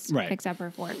 she just picks up her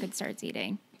fork and starts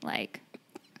eating.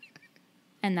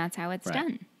 And that's how it's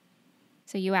done.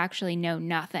 So you actually know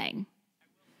nothing.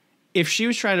 If she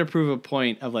was trying to prove a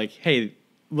point of like, hey,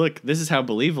 look, this is how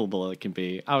believable it can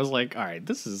be, I was like, all right,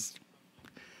 this is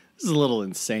a little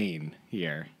insane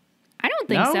here. I don't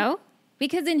think so.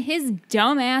 Because in his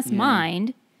dumbass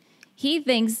mind, he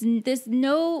thinks this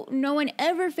no one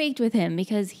ever faked with him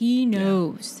because he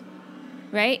knows.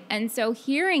 Right? And so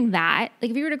hearing that,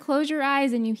 like if you were to close your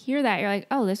eyes and you hear that, you're like,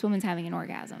 oh, this woman's having an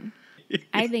orgasm.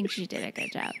 I think she did a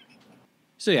good job.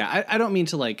 So yeah, I don't mean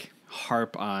to like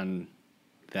harp on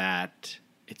that.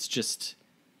 It's just,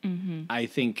 I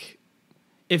think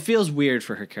it feels weird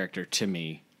for her character to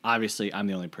me. Obviously, I'm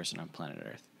the only person on planet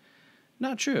Earth.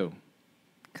 Not true.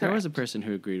 Correct. There was a person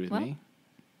who agreed with me,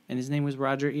 and his name was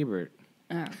Roger Ebert.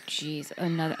 Oh, jeez.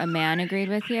 A man agreed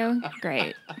with you?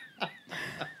 Great.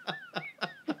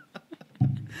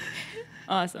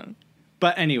 Awesome.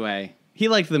 But anyway, he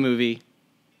liked the movie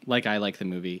like I like the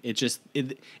movie.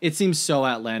 It seems so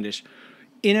outlandish.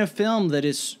 In a film that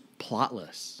is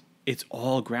plotless, it's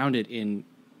all grounded in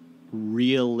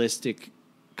realistic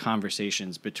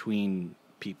conversations between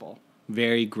people.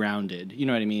 Very grounded. You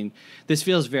know what I mean? This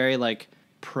feels very like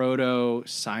proto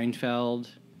Seinfeld.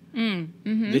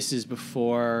 This is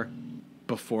before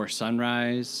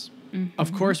Sunrise.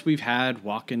 Of course, we've had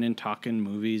walking and talking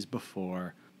movies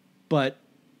before, but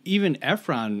even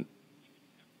Ephron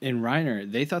and Reiner,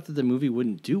 they thought that the movie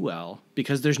wouldn't do well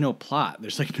because there's no plot.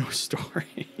 There's like no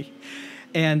story.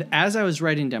 And as I was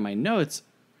writing down my notes,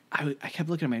 I kept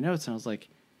looking at my notes and I was like,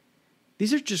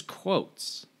 these are just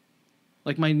quotes.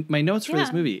 Like my notes for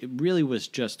this movie, it really was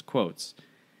just quotes.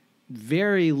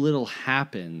 Very little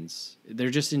happens. They're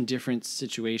just in different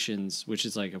situations, which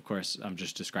is like, of course, I'm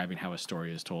just describing how a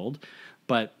story is told,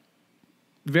 but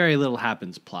very little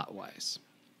happens plot-wise.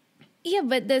 Yeah,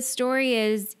 but the story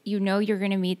is, you're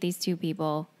going to meet these two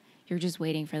people. You're just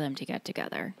waiting for them to get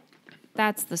together.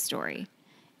 That's the story.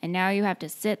 And now you have to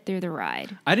sit through the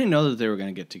ride. I didn't know that they were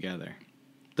going to get together.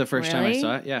 The first time I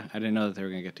saw it, I didn't know that they were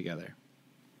going to get together.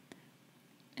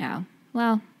 Oh,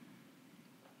 well,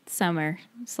 summer,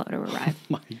 slow to arrive. Oh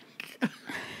my God.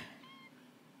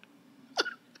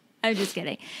 I'm just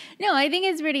kidding. No, I think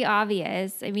it's pretty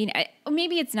obvious. I mean,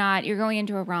 maybe it's not. You're going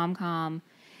into a rom-com.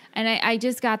 And I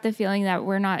just got the feeling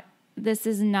that this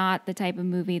is not the type of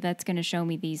movie that's going to show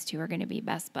me these two are going to be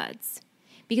best buds.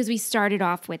 Because we started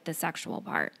off with the sexual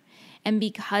part. And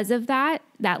because of that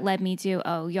led me to,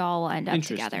 y'all will end up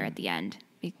together at the end.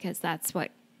 Because that's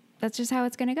just how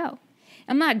it's going to go.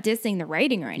 I'm not dissing the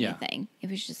writing or anything. Yeah. It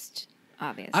was just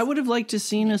obvious. I would have liked to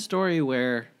seen a story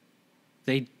where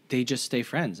they just stay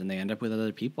friends and they end up with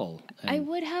other people. I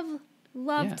would have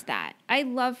loved that. I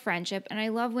love friendship, and I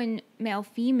love when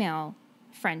male-female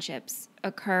friendships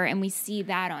occur and we see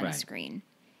that on screen,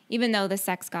 even though the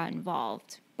sex got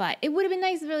involved. But it would have been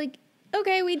nice if they're like,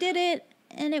 okay, we did it,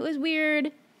 and it was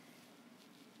weird.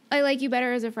 I like you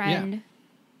better as a friend. Yeah.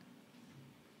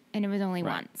 And it was only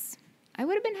once. I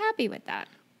would have been happy with that.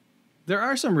 There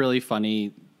are some really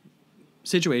funny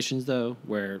situations, though,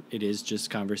 where it is just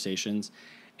conversations.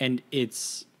 And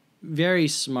it's very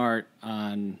smart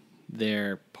on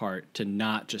their part to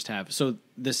not just have... So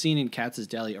the scene in Katz's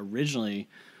Deli originally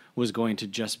was going to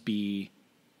just be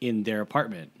in their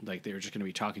apartment. Like, they were just going to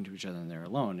be talking to each other and they're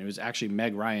alone. It was actually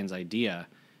Meg Ryan's idea.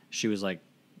 She was like,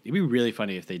 it'd be really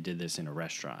funny if they did this in a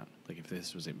restaurant, like if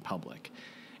this was in public.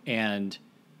 And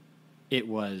it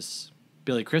was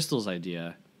Billy Crystal's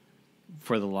idea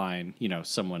for the line,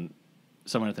 someone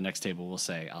at the next table will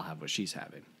say, I'll have what she's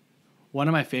having. One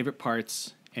of my favorite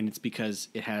parts, and it's because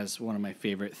it has one of my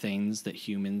favorite things that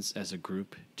humans as a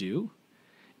group do,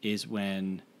 is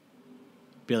when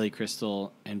Billy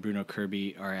Crystal and Bruno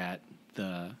Kirby are at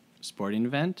the sporting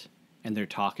event and they're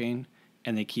talking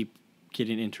and they keep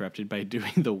getting interrupted by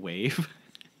doing the wave.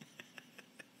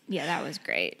 Yeah, that was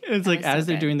great. It's like, as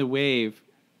they're doing the wave,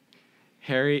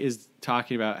 Harry is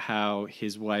talking about how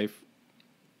his wife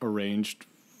arranged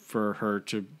for her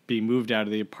to be moved out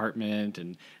of the apartment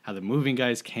and how the moving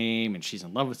guys came and she's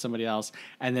in love with somebody else.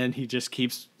 And then he just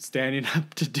keeps standing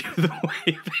up to do the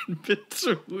wave in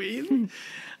between.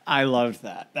 I loved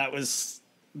that. That was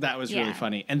really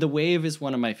funny. And the wave is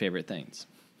one of my favorite things.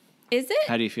 Is it?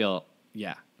 How do you feel?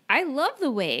 Yeah. I love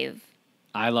the wave.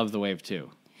 I love the wave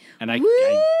too. And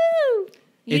Woo!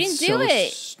 You didn't do it.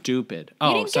 It's so stupid.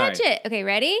 Oh, you didn't catch it. Okay,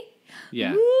 ready?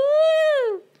 Yeah.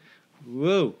 Woo!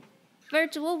 Woo!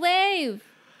 Virtual wave.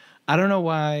 I don't know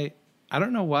why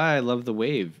I love the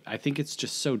wave. I think it's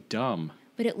just so dumb.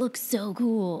 But it looks so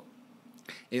cool.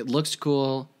 It looks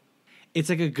cool. It's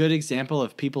like a good example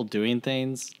of people doing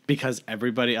things because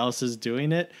everybody else is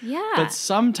doing it. Yeah. But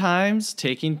sometimes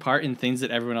taking part in things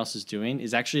that everyone else is doing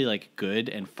is actually like good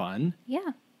and fun.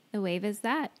 Yeah. The wave is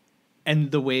that.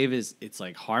 And the wave it's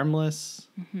like harmless.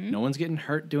 Mm-hmm. No one's getting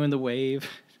hurt doing the wave.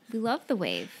 We love the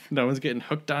wave. No one's getting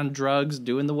hooked on drugs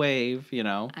doing the wave, I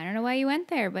don't know why you went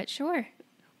there, but sure.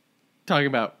 Talking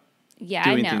about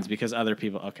doing things because other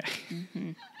people... Okay.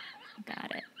 Mm-hmm.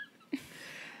 Got it.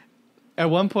 At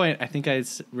one point, I think I'd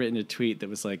written a tweet that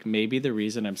was like, maybe the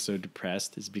reason I'm so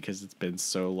depressed is because it's been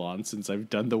so long since I've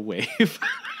done the wave.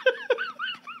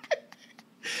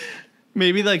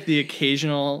 Maybe like the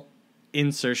occasional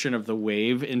insertion of the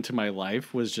wave into my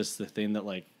life was just the thing that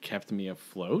like kept me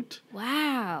afloat.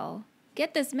 Wow.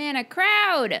 Get this man a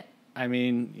crowd. I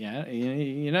mean, yeah,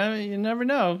 you never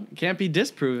know. Can't be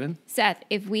disproven. Seth,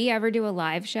 if we ever do a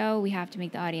live show, we have to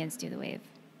make the audience do the wave.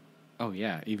 Oh,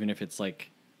 yeah. Even if it's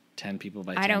like 10 people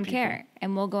by 10 people. I don't people. care.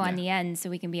 And we'll go on the end so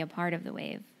we can be a part of the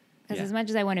wave. Because as much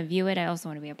as I want to view it, I also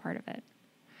want to be a part of it.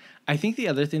 I think the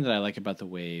other thing that I like about the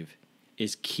wave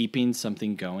is keeping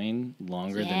something going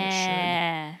longer than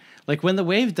it should. Like when the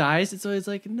wave dies, it's always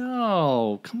like,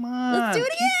 no, come on. Let's do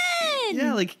it again.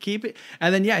 Yeah, like keep it.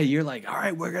 And then, you're like, all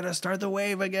right, we're going to start the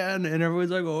wave again. And everyone's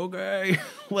like, okay,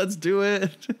 let's do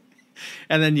it.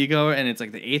 And then you go and it's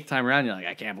like the 8th time around, you're like,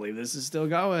 I can't believe this is still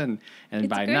going. And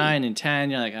by 9 and 10,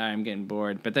 you're like, I'm getting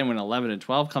bored. But then when 11 and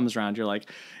 12 comes around, you're like,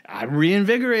 I'm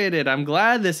reinvigorated. I'm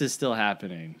glad this is still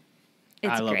happening.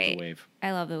 It's I love great. the wave.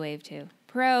 I love the wave too.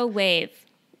 Pro wave.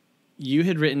 You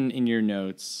had written in your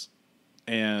notes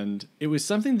And it was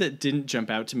something that didn't jump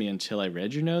out to me until I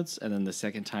read your notes. And then the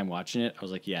second time watching it, I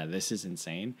was like, yeah, this is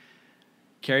insane.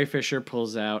 Carrie Fisher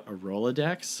pulls out a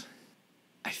Rolodex.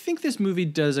 I think this movie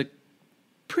does a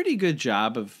pretty good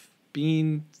job of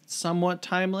being somewhat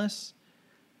timeless.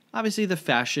 Obviously, the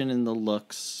fashion and the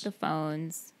looks. The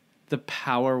phones. The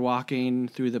power walking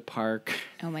through the park.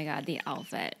 Oh my God, the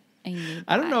outfit.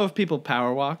 I don't know if people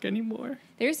power walk anymore.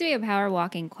 There used to be a power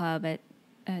walking club at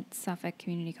Suffolk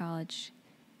Community College.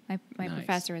 My Nice.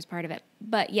 professor was part of it.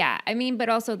 But yeah, I mean, but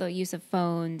also the use of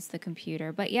phones, the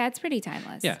computer. But yeah, it's pretty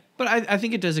timeless. Yeah, but I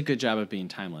think it does a good job of being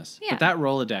timeless. Yeah. But that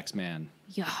Rolodex, man.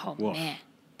 Oh, man.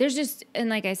 There's just, and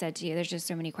like I said to you, there's just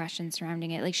so many questions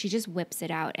surrounding it. Like, she just whips it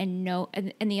out. And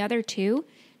the other two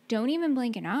don't even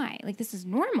blink an eye. Like, this is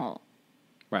normal.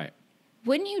 Right.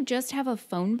 Wouldn't you just have a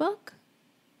phone book?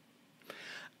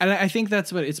 And I think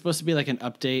that's what it's supposed to be, like an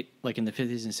update. Like in the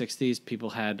 50s and 60s, people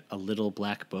had a little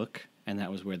black book, and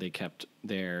that was where they kept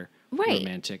their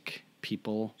romantic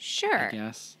people. Sure. I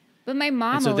guess. But my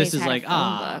mom and so always this is had like, a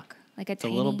phone book. Like a the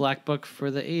tiny... little black book for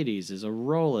the 80s is a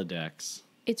Rolodex.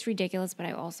 It's ridiculous, but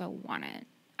I also want it.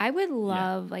 I would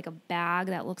love like a bag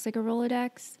that looks like a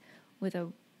Rolodex with a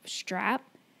strap.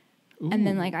 Ooh. And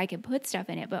then like I could put stuff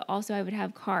in it, but also I would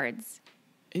have cards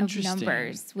of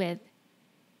numbers with,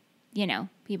 you know,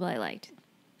 people I liked.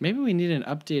 Maybe we need an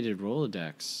updated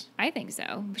Rolodex. I think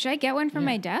so. Should I get one for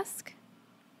my desk?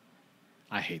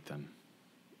 I hate them.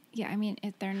 Yeah, I mean,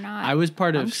 if they're not I was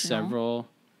part of functional. several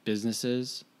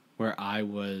businesses where I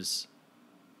was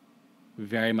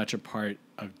very much a part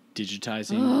of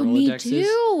digitizing Rolodexes. Me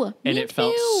too. And Me it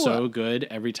felt too. so good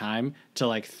every time to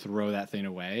like throw that thing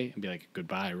away and be like,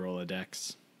 goodbye,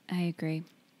 Rolodex. I agree.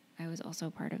 I was also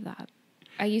part of that.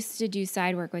 I used to do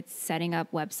side work with setting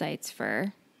up websites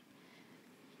for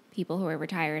people who are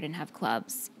retired and have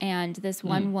clubs. And this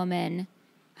one woman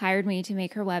hired me to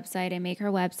make her website. I make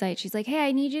her website. She's like, hey,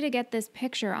 I need you to get this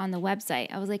picture on the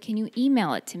website. I was like, can you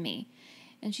email it to me?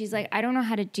 And she's like, I don't know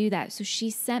how to do that. So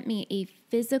she sent me a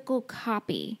physical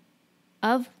copy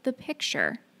of the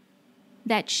picture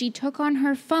that she took on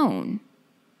her phone.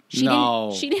 She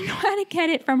didn't know how to get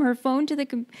it from her phone to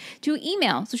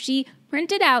email. So she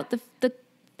printed out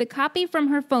the copy from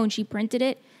her phone. She printed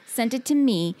it, sent it to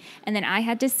me, and then I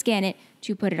had to scan it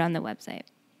to put it on the website.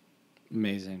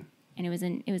 Amazing. And it was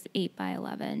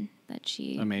 8x11 that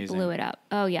she Amazing. blew it up.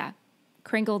 Oh yeah,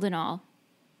 crinkled and all.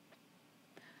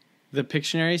 The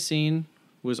Pictionary scene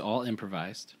was all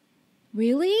improvised.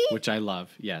 Really? Which I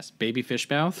love. Yes. Baby fish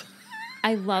mouth.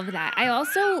 I love that. I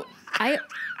also I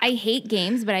hate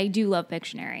games, but I do love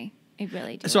Pictionary. I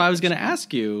really do. So I was going to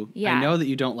ask you, Yeah. I know that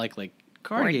you don't like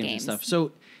card Board games and games. stuff.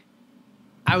 So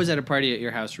I was at a party at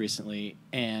your house recently,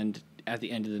 and at the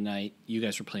end of the night, you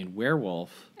guys were playing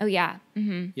Werewolf. Oh yeah.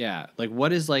 Mm-hmm. Yeah. Like,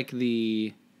 what is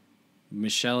the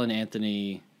Michelle and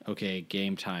Anthony,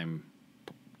 game time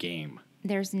game?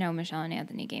 There's no Michelle and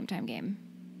Anthony game time game.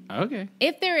 Okay.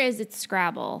 If there is, it's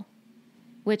Scrabble,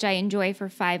 which I enjoy for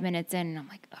 5 minutes in, and I'm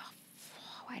like, oh,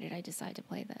 why did I decide to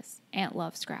play this? Aunt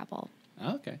loves Scrabble.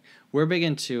 Okay. We're big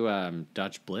into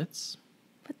Dutch Blitz.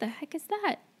 What the heck is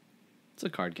that? It's a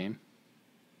card game.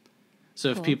 So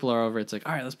if Cool. people are over, it's like,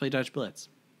 all right, let's play Dutch Blitz.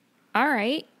 All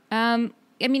right. I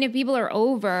mean, if people are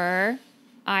over,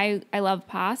 I love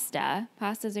Pasta.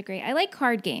 Pasta's a great. I like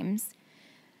card games.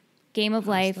 Game of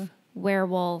Life,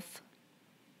 Werewolf,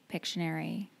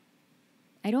 Pictionary.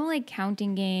 I don't like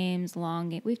counting games, long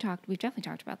game. We've definitely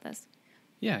talked about this.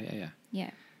 Yeah. Yeah.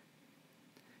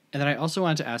 And then I also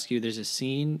wanted to ask you, there's a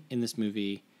scene in this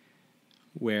movie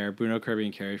where Bruno Kirby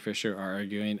and Carrie Fisher are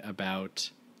arguing about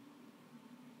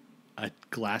a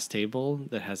glass table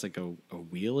that has a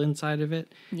wheel inside of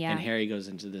it. Yeah. And Harry goes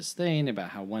into this thing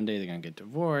about how one day they're going to get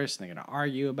divorced and they're going to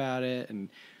argue about it. And,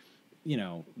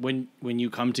 when you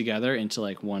come together into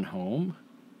one home,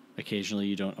 occasionally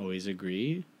you don't always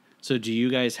agree. So do you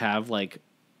guys have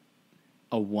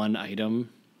a one item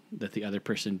that the other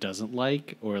person doesn't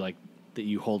like or that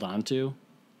you hold on to?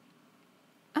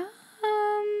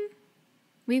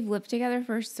 We've lived together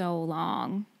for so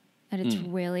long that it's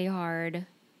really hard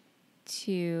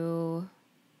to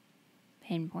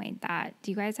pinpoint that.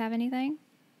 Do you guys have anything?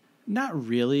 Not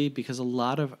really, because a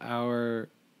lot of our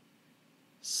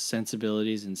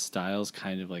sensibilities and styles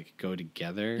kind of go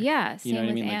together. Yeah, same You know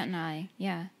what with I mean? Aunt and I.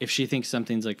 Yeah. If she thinks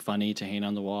something's funny to hang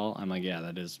on the wall, I'm like, yeah,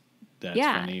 that's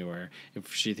Yeah. funny. Or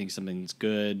if she thinks something's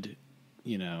good,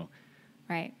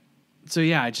 Right. So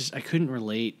yeah, I couldn't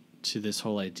relate to this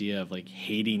whole idea of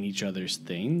hating each other's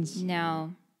things.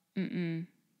 No. Mm-mm.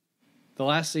 The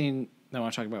last scene that I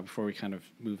want to talk about before we kind of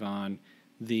move on,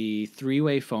 the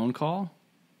 3-way phone call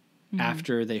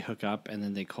after they hook up and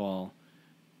then they call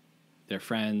They're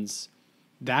friends.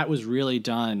 That was really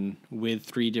done with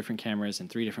 3 different cameras in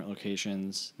 3 different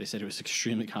locations. They said it was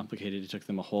extremely complicated. It took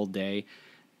them a whole day.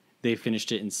 They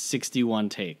finished it in 61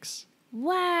 takes.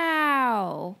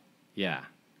 Wow. Yeah.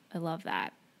 I love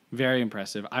that. Very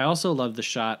impressive. I also love the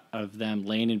shot of them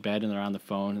laying in bed and they're on the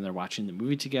phone and they're watching the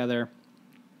movie together.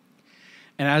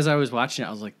 And as I was watching it,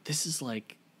 I was like, this is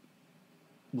like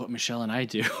what Michelle and I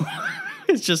do.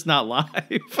 It's just not live.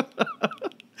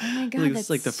 Oh my God, like,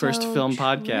 it's like the first film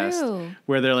podcast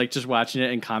where they're like just watching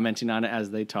it and commenting on it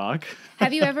as they talk.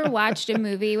 Have you ever watched a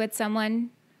movie with someone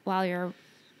while you're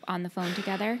on the phone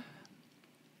together?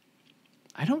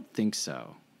 I don't think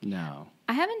so. No.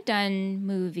 I haven't done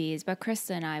movies, but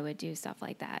Krista and I would do stuff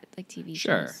like that, like TV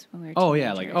shows when we were Oh, teenagers.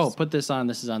 yeah. Like, oh, put this on.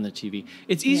 This is on the TV.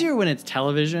 It's easier when it's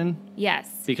television. Yes.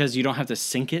 Because you don't have to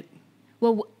sync it.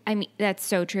 Well, I mean, that's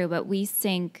so true, but we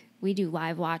do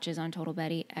live watches on Total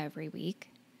Betty every week.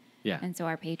 Yeah. And so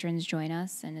our patrons join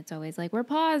us, and it's always like, we're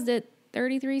paused at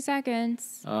 33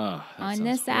 seconds on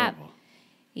this app.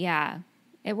 Yeah,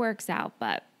 it works out,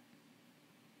 but.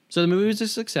 So the movie was a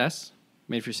success.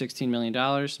 Made for $16 million,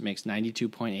 makes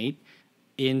 92.8.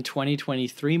 In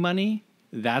 2023 money,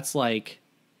 that's like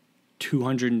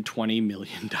 $220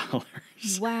 million.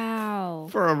 Wow.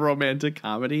 For a romantic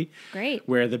comedy. Great.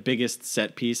 Where the biggest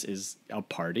set piece is a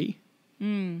party.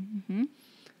 Mm-hmm.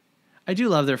 I do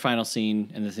love their final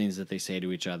scene and the things that they say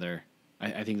to each other.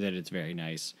 I think that it's very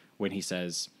nice when he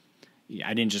says,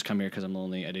 I didn't just come here because I'm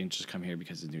lonely. I didn't just come here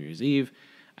because it's New Year's Eve.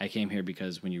 I came here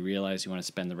because when you realize you want to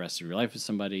spend the rest of your life with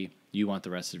somebody, you want the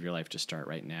rest of your life to start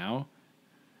right now.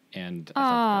 And I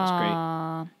thought that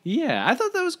was great. Yeah, I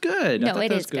thought that was good. No,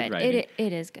 it is good. It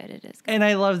is good. It is good. And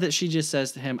I love that she just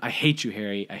says to him, I hate you,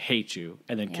 Harry. I hate you.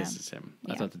 And then kisses him.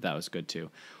 I Yeah. thought that was good,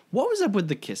 too. What was up with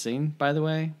the kissing, by the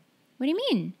way? What do you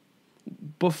mean?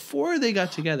 Before they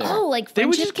got together. Oh, like they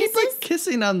would friendship just keep kisses? like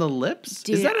kissing on the lips.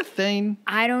 Dude, is that a thing?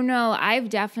 I don't know. I've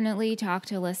definitely talked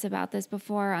to Liz about this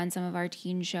before on some of our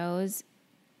teen shows.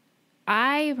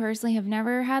 I personally have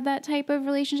never had that type of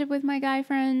relationship with my guy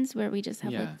friends where we just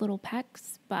have like little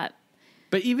pecks, but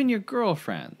even your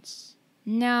girlfriends.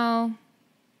 No.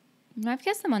 I've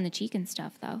kissed them on the cheek and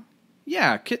stuff though.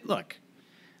 Yeah, look.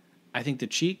 I think the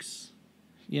cheeks,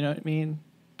 you know what I mean?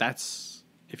 That's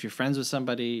if you're friends with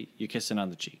somebody, you're kissing on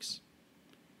the cheeks.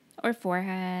 Or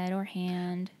forehead or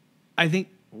hand. I think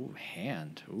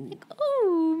hand. Ooh. Like,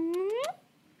 ooh.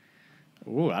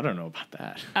 Ooh, I don't know about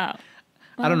that. Oh.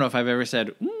 I don't know if I've ever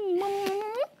said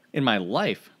in my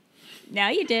life. Now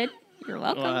you did. You're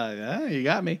welcome. Yeah, you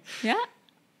got me. Yeah.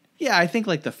 Yeah, I think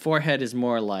like the forehead is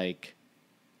more like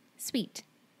sweet.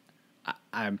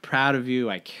 I'm proud of you.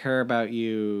 I care about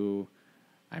you.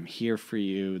 I'm here for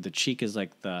you. The cheek is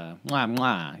like the mwah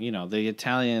mwah, you know, the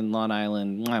Italian Long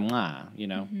Island mwah mwah, you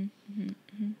know.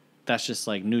 That's just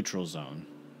like neutral zone.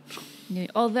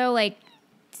 Although like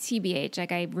TBH,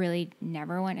 like I really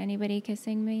never want anybody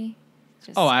kissing me.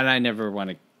 Just, and I never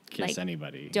want to kiss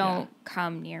anybody. Don't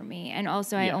come near me. And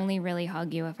also, I only really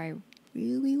hug you if I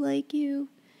really like you.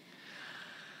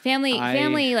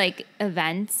 Family like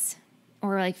events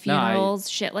or like funerals,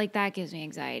 shit like that gives me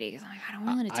anxiety because I'm like, I don't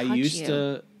want to touch you. I used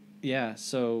to,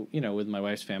 so, you know, with my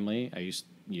wife's family,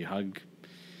 you hug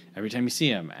every time you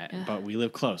see them, but we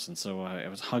live close. And so I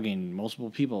was hugging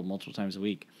multiple people multiple times a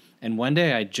week. And one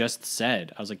day I just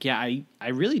said, I was like, I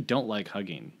really don't like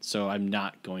hugging, so I'm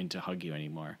not going to hug you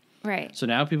anymore. Right. So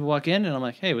now people walk in and I'm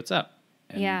like, hey, what's up?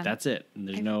 And that's it. And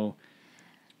there's no.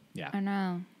 I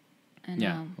know.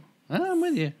 Yeah. I'm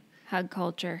with you. Hug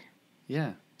culture.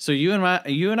 Yeah. So you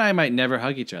and I might never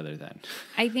hug each other then.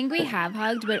 I think we have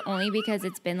hugged, but only because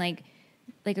it's been like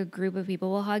a group of people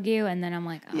will hug you, and then I'm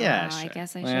like, sure. I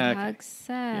guess I should hug Seth.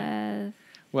 Yeah.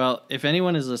 Well, if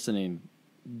anyone is listening,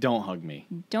 don't hug me.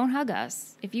 Don't hug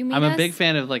us. If you meet I'm a big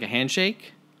fan of like a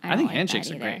handshake. I think handshakes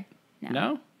are great.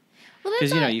 No? Well,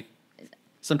 because you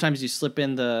sometimes you slip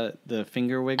in the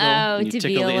finger wiggle and you to tickle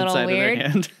be a the little inside weird. of their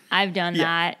hand. I've done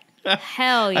that.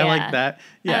 Hell yeah. I like that.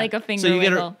 Yeah. I like a finger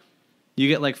wiggle. You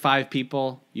get like 5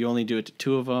 people. You only do it to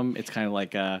 2 of them. It's kind of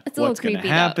like what's going to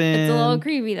happen. It's a little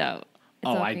creepy though.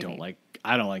 I don't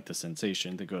like the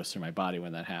sensation that goes through my body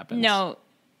when that happens. No,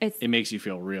 it makes you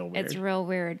feel real weird. It's real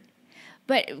weird.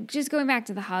 But just going back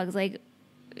to the hugs, like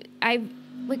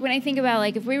when I think about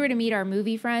like if we were to meet our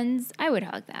movie friends, I would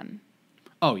hug them.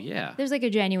 Oh yeah. There's like a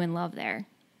genuine love there.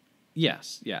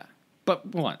 Yes, yeah. But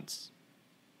once.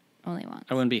 Only once.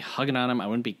 I wouldn't be hugging on them. I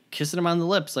wouldn't be kissing them on the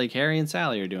lips like Harry and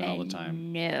Sally are doing all the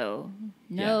time.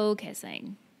 No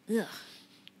kissing. Ugh,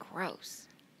 gross.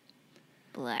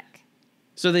 Black.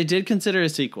 So they did consider a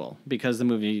sequel because the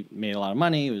movie made a lot of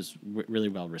money. It was really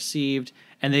well received.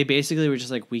 And they basically were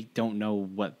just like, we don't know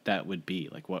what that would be.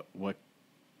 Like, what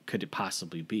could it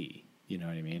possibly be? You know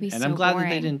what I mean? And I'm glad that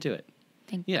they didn't do it.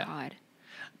 Thank God.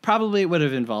 Probably it would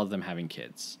have involved them having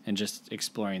kids and just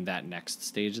exploring that next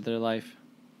stage of their life.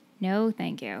 No,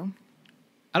 thank you.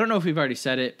 I don't know if we've already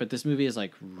said it, but this movie is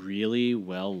like really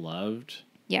well loved.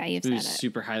 Yeah, you've said it.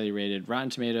 Super highly rated. Rotten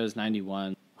Tomatoes,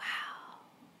 91. Wow.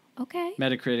 Okay.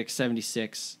 Metacritic,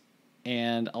 76.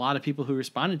 And a lot of people who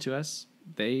responded to us,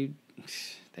 they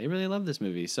really love this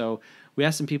movie. So we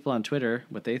asked some people on Twitter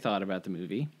what they thought about the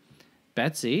movie.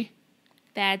 Betsy.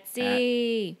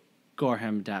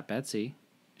 Gorham.Betsy.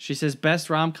 She says, best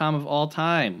rom-com of all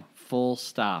time. Full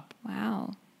stop.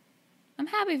 Wow. I'm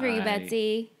happy for you,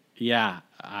 Betsy. Yeah,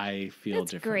 I feel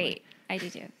That's differently. Great. I do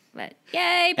too. But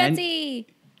yay, Betsy!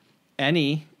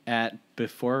 Annie at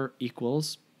Before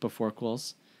Equals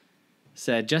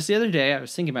said, just the other day, I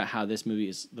was thinking about how this movie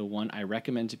is the one I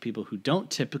recommend to people who don't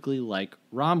typically like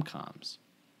rom-coms.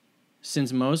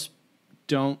 Since most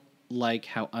don't like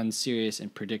how unserious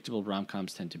and predictable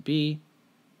rom-coms tend to be,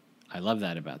 I love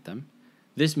that about them.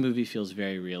 This movie feels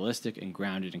very realistic and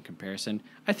grounded in comparison.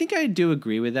 I think I do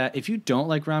agree with that. If you don't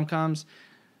like rom-coms,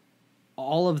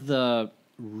 all of the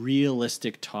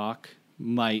realistic talk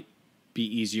might be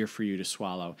easier for you to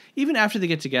swallow. Even after they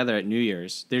get together at New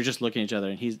Year's, they're just looking at each other,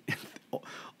 and he's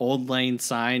Old Lang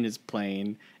Syne is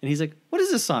playing, and he's like, "What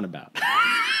is this song about?"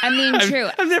 I mean, true.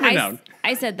 I've never known.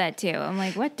 I said that too. I'm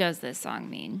like, what does this song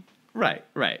mean? Right.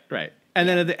 And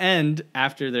then at the end,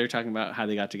 after they're talking about how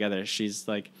they got together, she's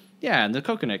like, "Yeah, and the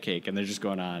coconut cake," and they're just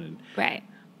going on. And right.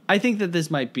 I think that this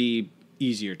might be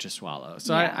easier to swallow.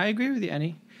 So yeah. I agree with you,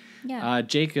 Annie. Yeah.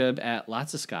 Jacob at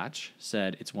Lots of Scotch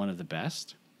said it's one of the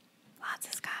best. Lots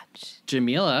of scotch.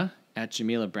 Jamila at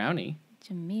Jamila Brownie.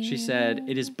 She said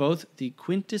it is both the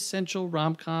quintessential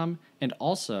rom-com and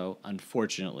also,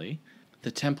 unfortunately,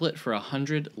 the template for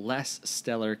 100 less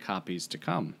stellar copies to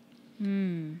come.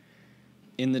 In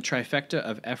the trifecta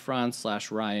of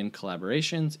Ephron/Ryan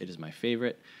collaborations, it is my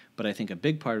favorite, but I think a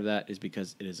big part of that is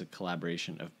because it is a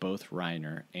collaboration of both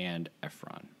Reiner and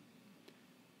Ephron.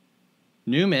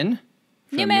 Newman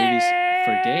from Movies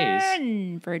for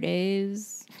Days. For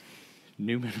days.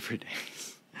 Newman for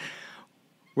Days.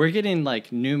 We're getting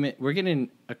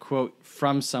a quote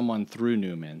from someone through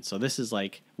Newman. So this is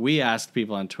like, we asked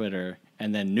people on Twitter,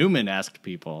 and then Newman asked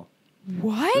people.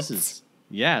 What?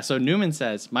 So Newman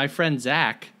says, my friend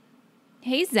Zach.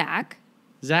 Hey, Zach.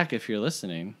 Zach, if you're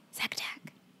listening. Zach.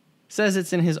 Says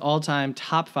it's in his all-time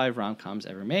top 5 rom-coms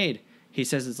ever made. He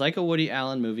says it's like a Woody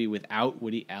Allen movie without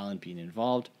Woody Allen being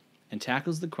involved and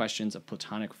tackles the questions of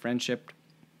platonic friendship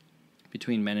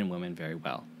between men and women very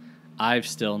well. I've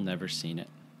still never seen it.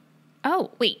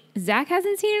 Oh, wait. Zach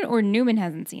hasn't seen it or Newman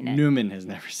hasn't seen it? Newman has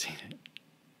never seen it.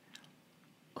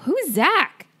 Who's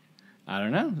Zach? I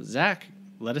don't know. Zach,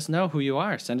 let us know who you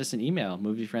are. Send us an email,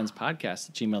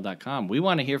 moviefriendspodcast@gmail.com. We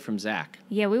want to hear from Zach.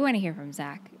 Yeah, we want to hear from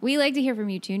Zach. We like to hear from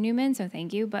you too, Newman, so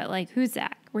thank you. But, who's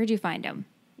Zach? Where'd you find him?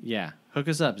 Yeah, hook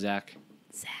us up, Zach.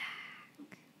 Zach.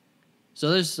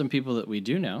 So there's some people that we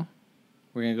do know.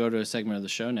 We're going to go to a segment of the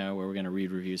show now where we're going to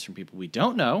read reviews from people we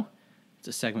don't know. It's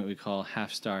a segment we call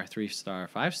Half Star, 3-Star,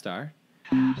 5-Star.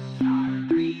 Half Star,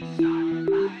 3-Star,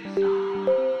 5-Star.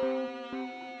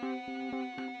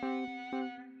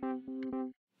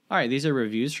 All right, these are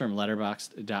reviews from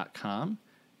letterboxd.com.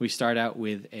 We start out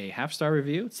with a half-star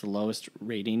review. It's the lowest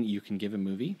rating you can give a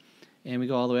movie. And we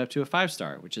go all the way up to a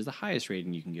 5-star, which is the highest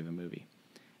rating you can give a movie.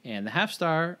 And the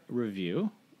half-star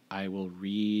review, I will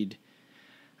read...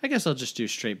 I guess I'll just do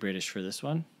straight British for this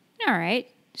one. All right.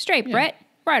 Straight Brit.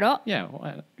 Right up.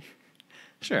 Yeah.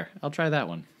 Sure. I'll try that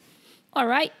one. All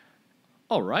right.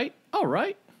 All right.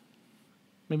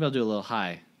 Maybe I'll do a little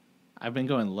high. I've been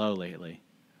going low lately.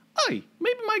 Hey,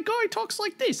 maybe my guy talks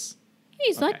like this.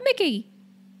 He's like Mickey.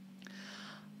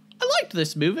 I liked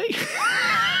this movie.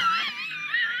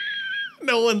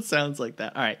 No one sounds like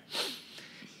that. All right.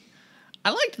 I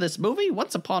liked this movie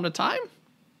once upon a time.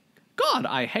 God,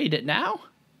 I hate it now.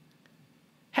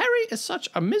 Harry is such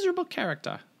a miserable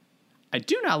character. I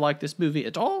do not like this movie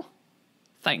at all.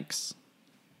 Thanks.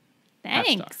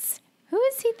 Thanks. Who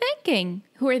is he thinking?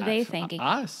 Who are they thinking?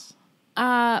 Us.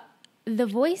 The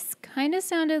voice kind of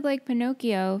sounded like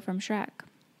Pinocchio from Shrek.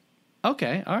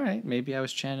 Okay, all right. Maybe I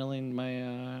was channeling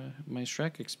my my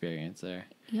Shrek experience there.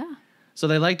 Yeah. So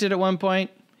they liked it at one point.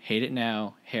 Hate it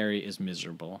now. Harry is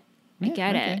miserable. I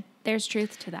get it. There's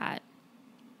truth to that.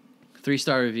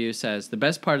 3-star review says, the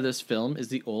best part of this film is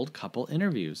the old couple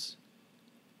interviews.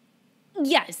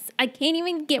 Yes. I can't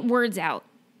even get words out.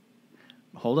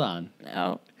 Hold on.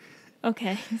 Oh.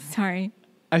 Okay, sorry.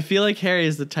 I feel like Harry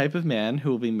is the type of man who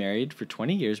will be married for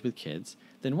 20 years with kids.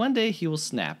 Then one day he will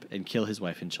snap and kill his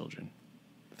wife and children.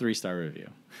 3-star review.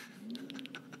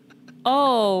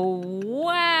 Oh,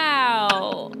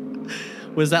 wow.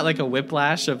 Was that like a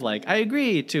whiplash of like, I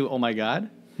agree to, oh my God?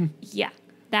 Yeah.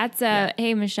 That's a,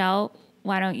 hey, Michelle,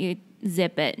 why don't you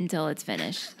zip it until it's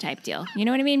finished type deal. You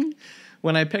know what I mean?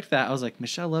 When I picked that, I was like,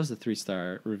 Michelle loves the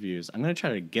 3-star reviews. I'm going to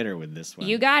try to get her with this one.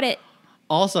 You got it.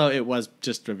 Also, it was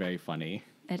just a very funny.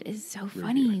 That is so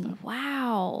funny.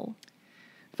 Wow.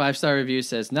 5-star review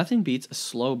says, nothing beats a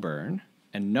slow burn,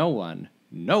 and no one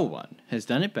has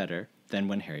done it better than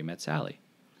When Harry Met Sally.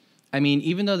 I mean,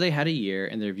 even though they had a year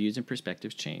and their views and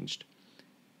perspectives changed,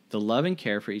 the love and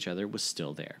care for each other was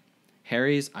still there.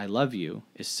 Harry's I love you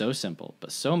is so simple,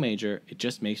 but so major, it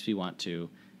just makes me want to.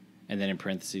 And then in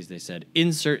parentheses, they said,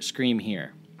 insert scream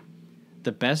here.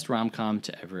 The best rom-com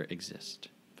to ever exist.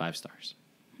 5 stars.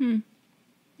 All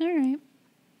right.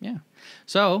 Yeah.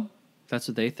 So that's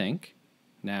what they think.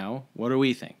 Now, what do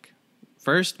we think?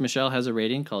 First, Michelle has a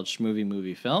rating called Schmovie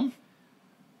Movie Film.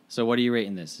 So what are you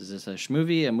rating this? Is this a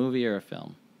schmovie, a movie, or a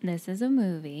film? This is a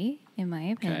movie, in my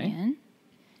opinion.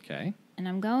 Okay. And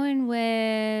I'm going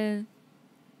with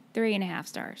 3.5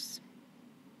 stars.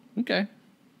 Okay.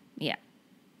 Yeah.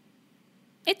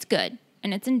 It's good,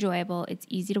 and it's enjoyable. It's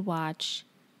easy to watch.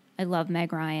 I love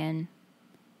Meg Ryan.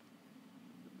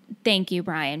 Thank you,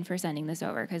 Brian, for sending this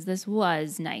over, because this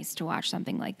was nice to watch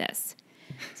something like this.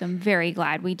 So I'm very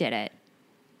glad we did it.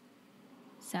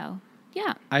 So,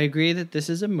 yeah. I agree that this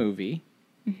is a movie.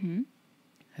 Mm-hmm.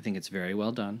 I think it's very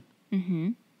well done. Mm-hmm.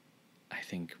 I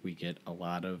think we get a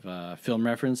lot of film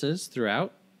references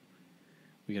throughout.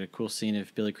 We get a cool scene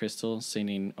of Billy Crystal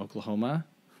singing Oklahoma,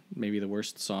 maybe the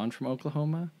worst song from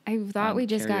Oklahoma. I thought we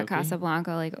just got karaoke.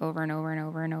 Casablanca like over and over and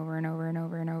over and over and over and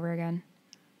over and over again.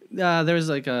 There was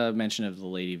like a mention of The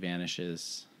Lady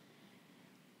Vanishes.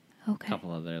 Okay. A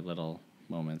couple other little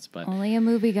moments, but Only a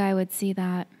movie guy would see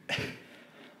that.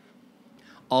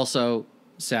 also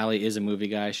Sally is a movie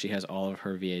guy. She has all of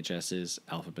her VHSs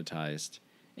alphabetized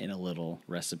in a little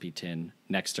recipe tin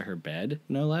next to her bed,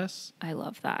 no less. I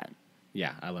love that.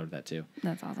 Yeah, I love that too.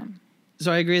 That's awesome.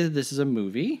 So I agree that this is a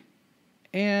movie,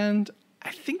 and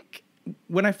I think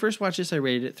when I first watched this, I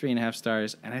rated it 3.5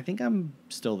 stars, and I think I'm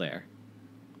still there.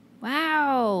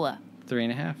 Wow.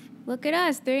 3.5. Look at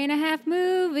us, 3.5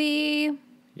 movie.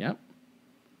 Yep.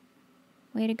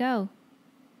 Way to go.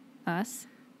 Us.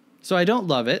 So I don't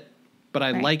love it, but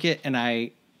I Right. like it, and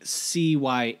I see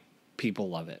why people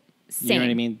love it. Same. You know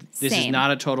what I mean? This is Same.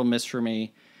 not a total miss for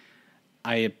me.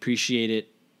 I appreciate it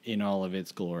in all of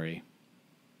its glory.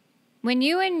 When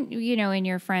you and, and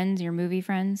your friends, your movie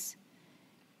friends,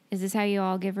 is this how you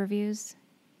all give reviews?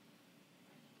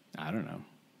 I don't know.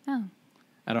 Oh.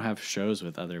 I don't have shows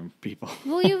with other people.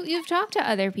 Well, you've talked to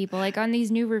other people, like on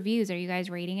these new reviews. Are you guys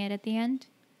rating it at the end?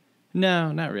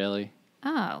 No, not really.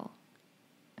 Oh.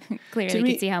 Clearly, To you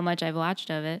me- can see how much I've watched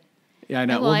of it. Yeah, I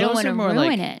know. Well, I don't those want are to more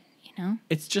ruin like, it,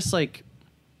 It's just like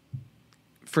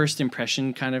first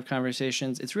impression kind of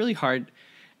conversations. It's really hard,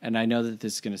 and I know that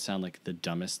this is going to sound like the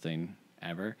dumbest thing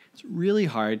ever. It's really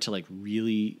hard to like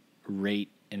really rate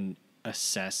and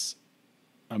assess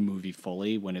a movie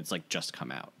fully when it's like just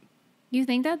come out. You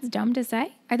think that's dumb to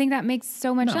say? I think that makes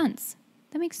so much No. sense.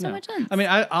 That makes so No. much sense. I mean,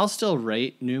 I'll still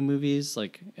rate new movies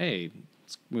like, hey,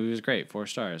 this movie was great, 4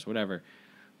 stars, whatever.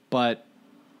 But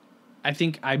I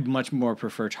think I much more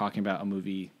prefer talking about a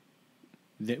movie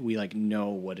that we like know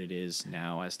what it is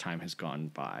now as time has gone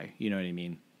by. You know what I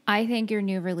mean? I think your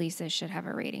new releases should have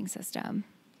a rating system.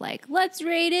 Like, let's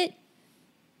rate it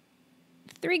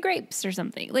 3 grapes or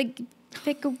something. Like,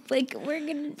 pick a, like, we're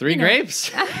going to... 3 grapes?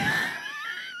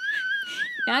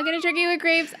 Not going to trick you with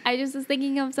grapes. I just was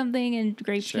thinking of something and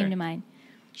grapes Sure. came to mind.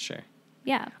 Sure.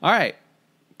 Yeah. All right.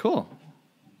 Cool.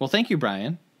 Well, thank you,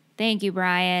 Brian. Thank you,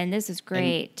 Brian. This is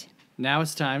great. Now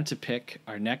it's time to pick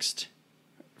our next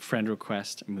friend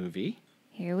request movie.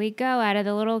 Here we go, out of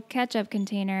the little ketchup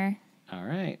container. All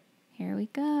right. Here we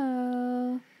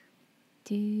go.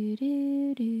 Do,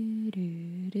 do, do,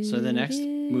 do, do, So the next do,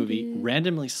 movie, do.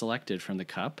 randomly selected from the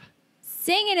cup,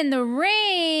 Singing in the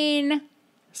Rain.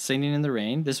 Singing in the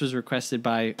Rain. This was requested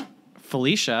by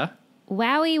Felicia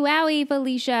Wowie, wowie,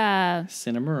 Felicia.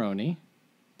 Cinnamaroni.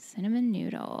 Cinnamon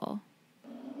noodle.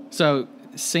 So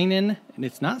singing, and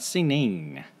it's not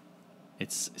singing,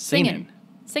 it's singing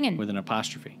Singing. with an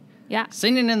apostrophe. Yeah.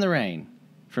 Singing in the Rain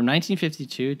from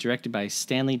 1952, directed by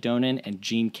Stanley Donen and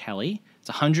Gene Kelly. It's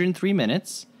 103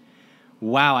 minutes.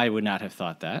 Wow, I would not have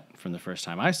thought that from the first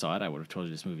time I saw it. I would have told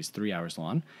you this movie's 3 hours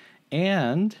long.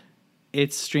 And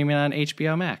it's streaming on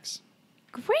HBO Max.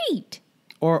 Great.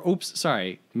 Or, oops,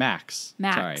 sorry, Max.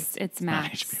 Max. Sorry. It's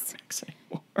Max. Not HBO Max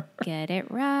anymore. Get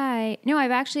it right. No, I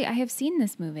have seen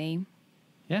this movie.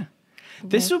 Yeah.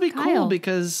 This will be Kyle. cool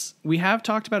because we have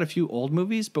talked about a few old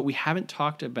movies, but we haven't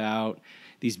talked about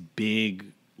these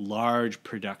big, large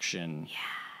production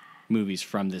movies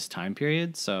from this time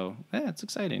period. So, yeah, it's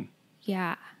exciting.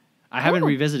 Yeah. I haven't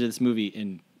revisited this movie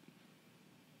in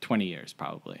 20 years,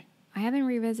 probably. I haven't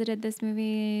revisited this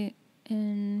movie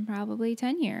in probably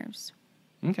 10 years.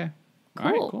 Okay. Cool.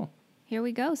 All right, cool. Here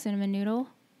we go, Cinnamon Noodle.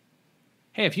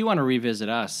 Hey, if you want to revisit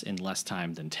us in less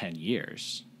time than 10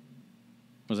 years,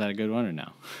 was that a good one or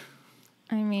no?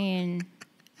 I mean,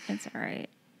 it's all right.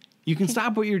 You can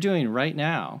stop what you're doing right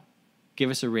now. Give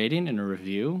us a rating and a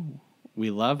review. We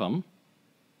love them.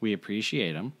 We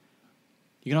appreciate them.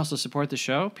 You can also support the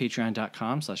show,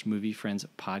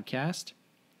 patreon.com/moviefriendspodcast.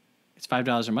 It's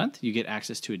 $5 a month. You get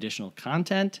access to additional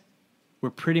content.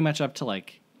 We're pretty much up to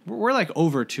we're like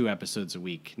over 2 episodes a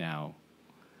week now.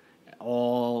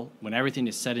 When everything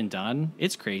is said and done,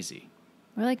 it's crazy.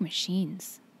 We're like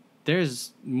machines.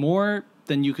 There's more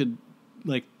than you could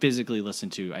physically listen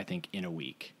to, I think, in a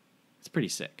week. It's pretty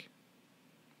sick.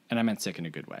 And I meant sick in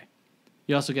a good way.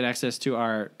 You also get access to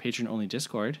our patron-only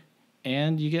Discord,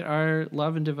 and you get our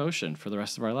love and devotion for the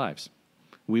rest of our lives.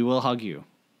 We will hug you,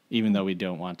 even though we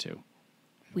don't want to.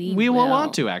 We will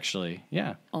want to, actually.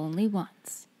 Yeah. Only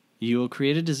once. You will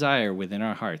create a desire within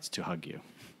our hearts to hug you.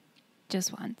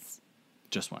 Just once.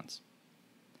 Just once.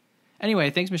 Anyway,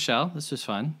 thanks, Michelle. This was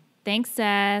fun. Thanks,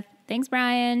 Seth. Thanks,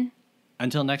 Brian.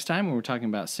 Until next time, when we're talking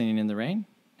about Singing in the Rain,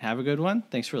 have a good one.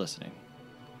 Thanks for listening.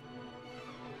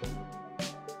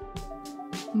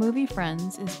 Movie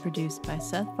Friends is produced by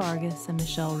Seth Vargas and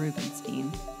Michelle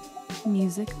Rubenstein.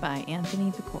 Music by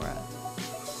Anthony Vicora.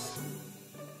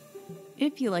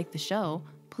 If you like the show,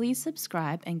 please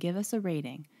subscribe and give us a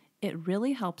rating. It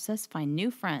really helps us find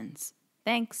new friends.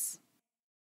 Thanks.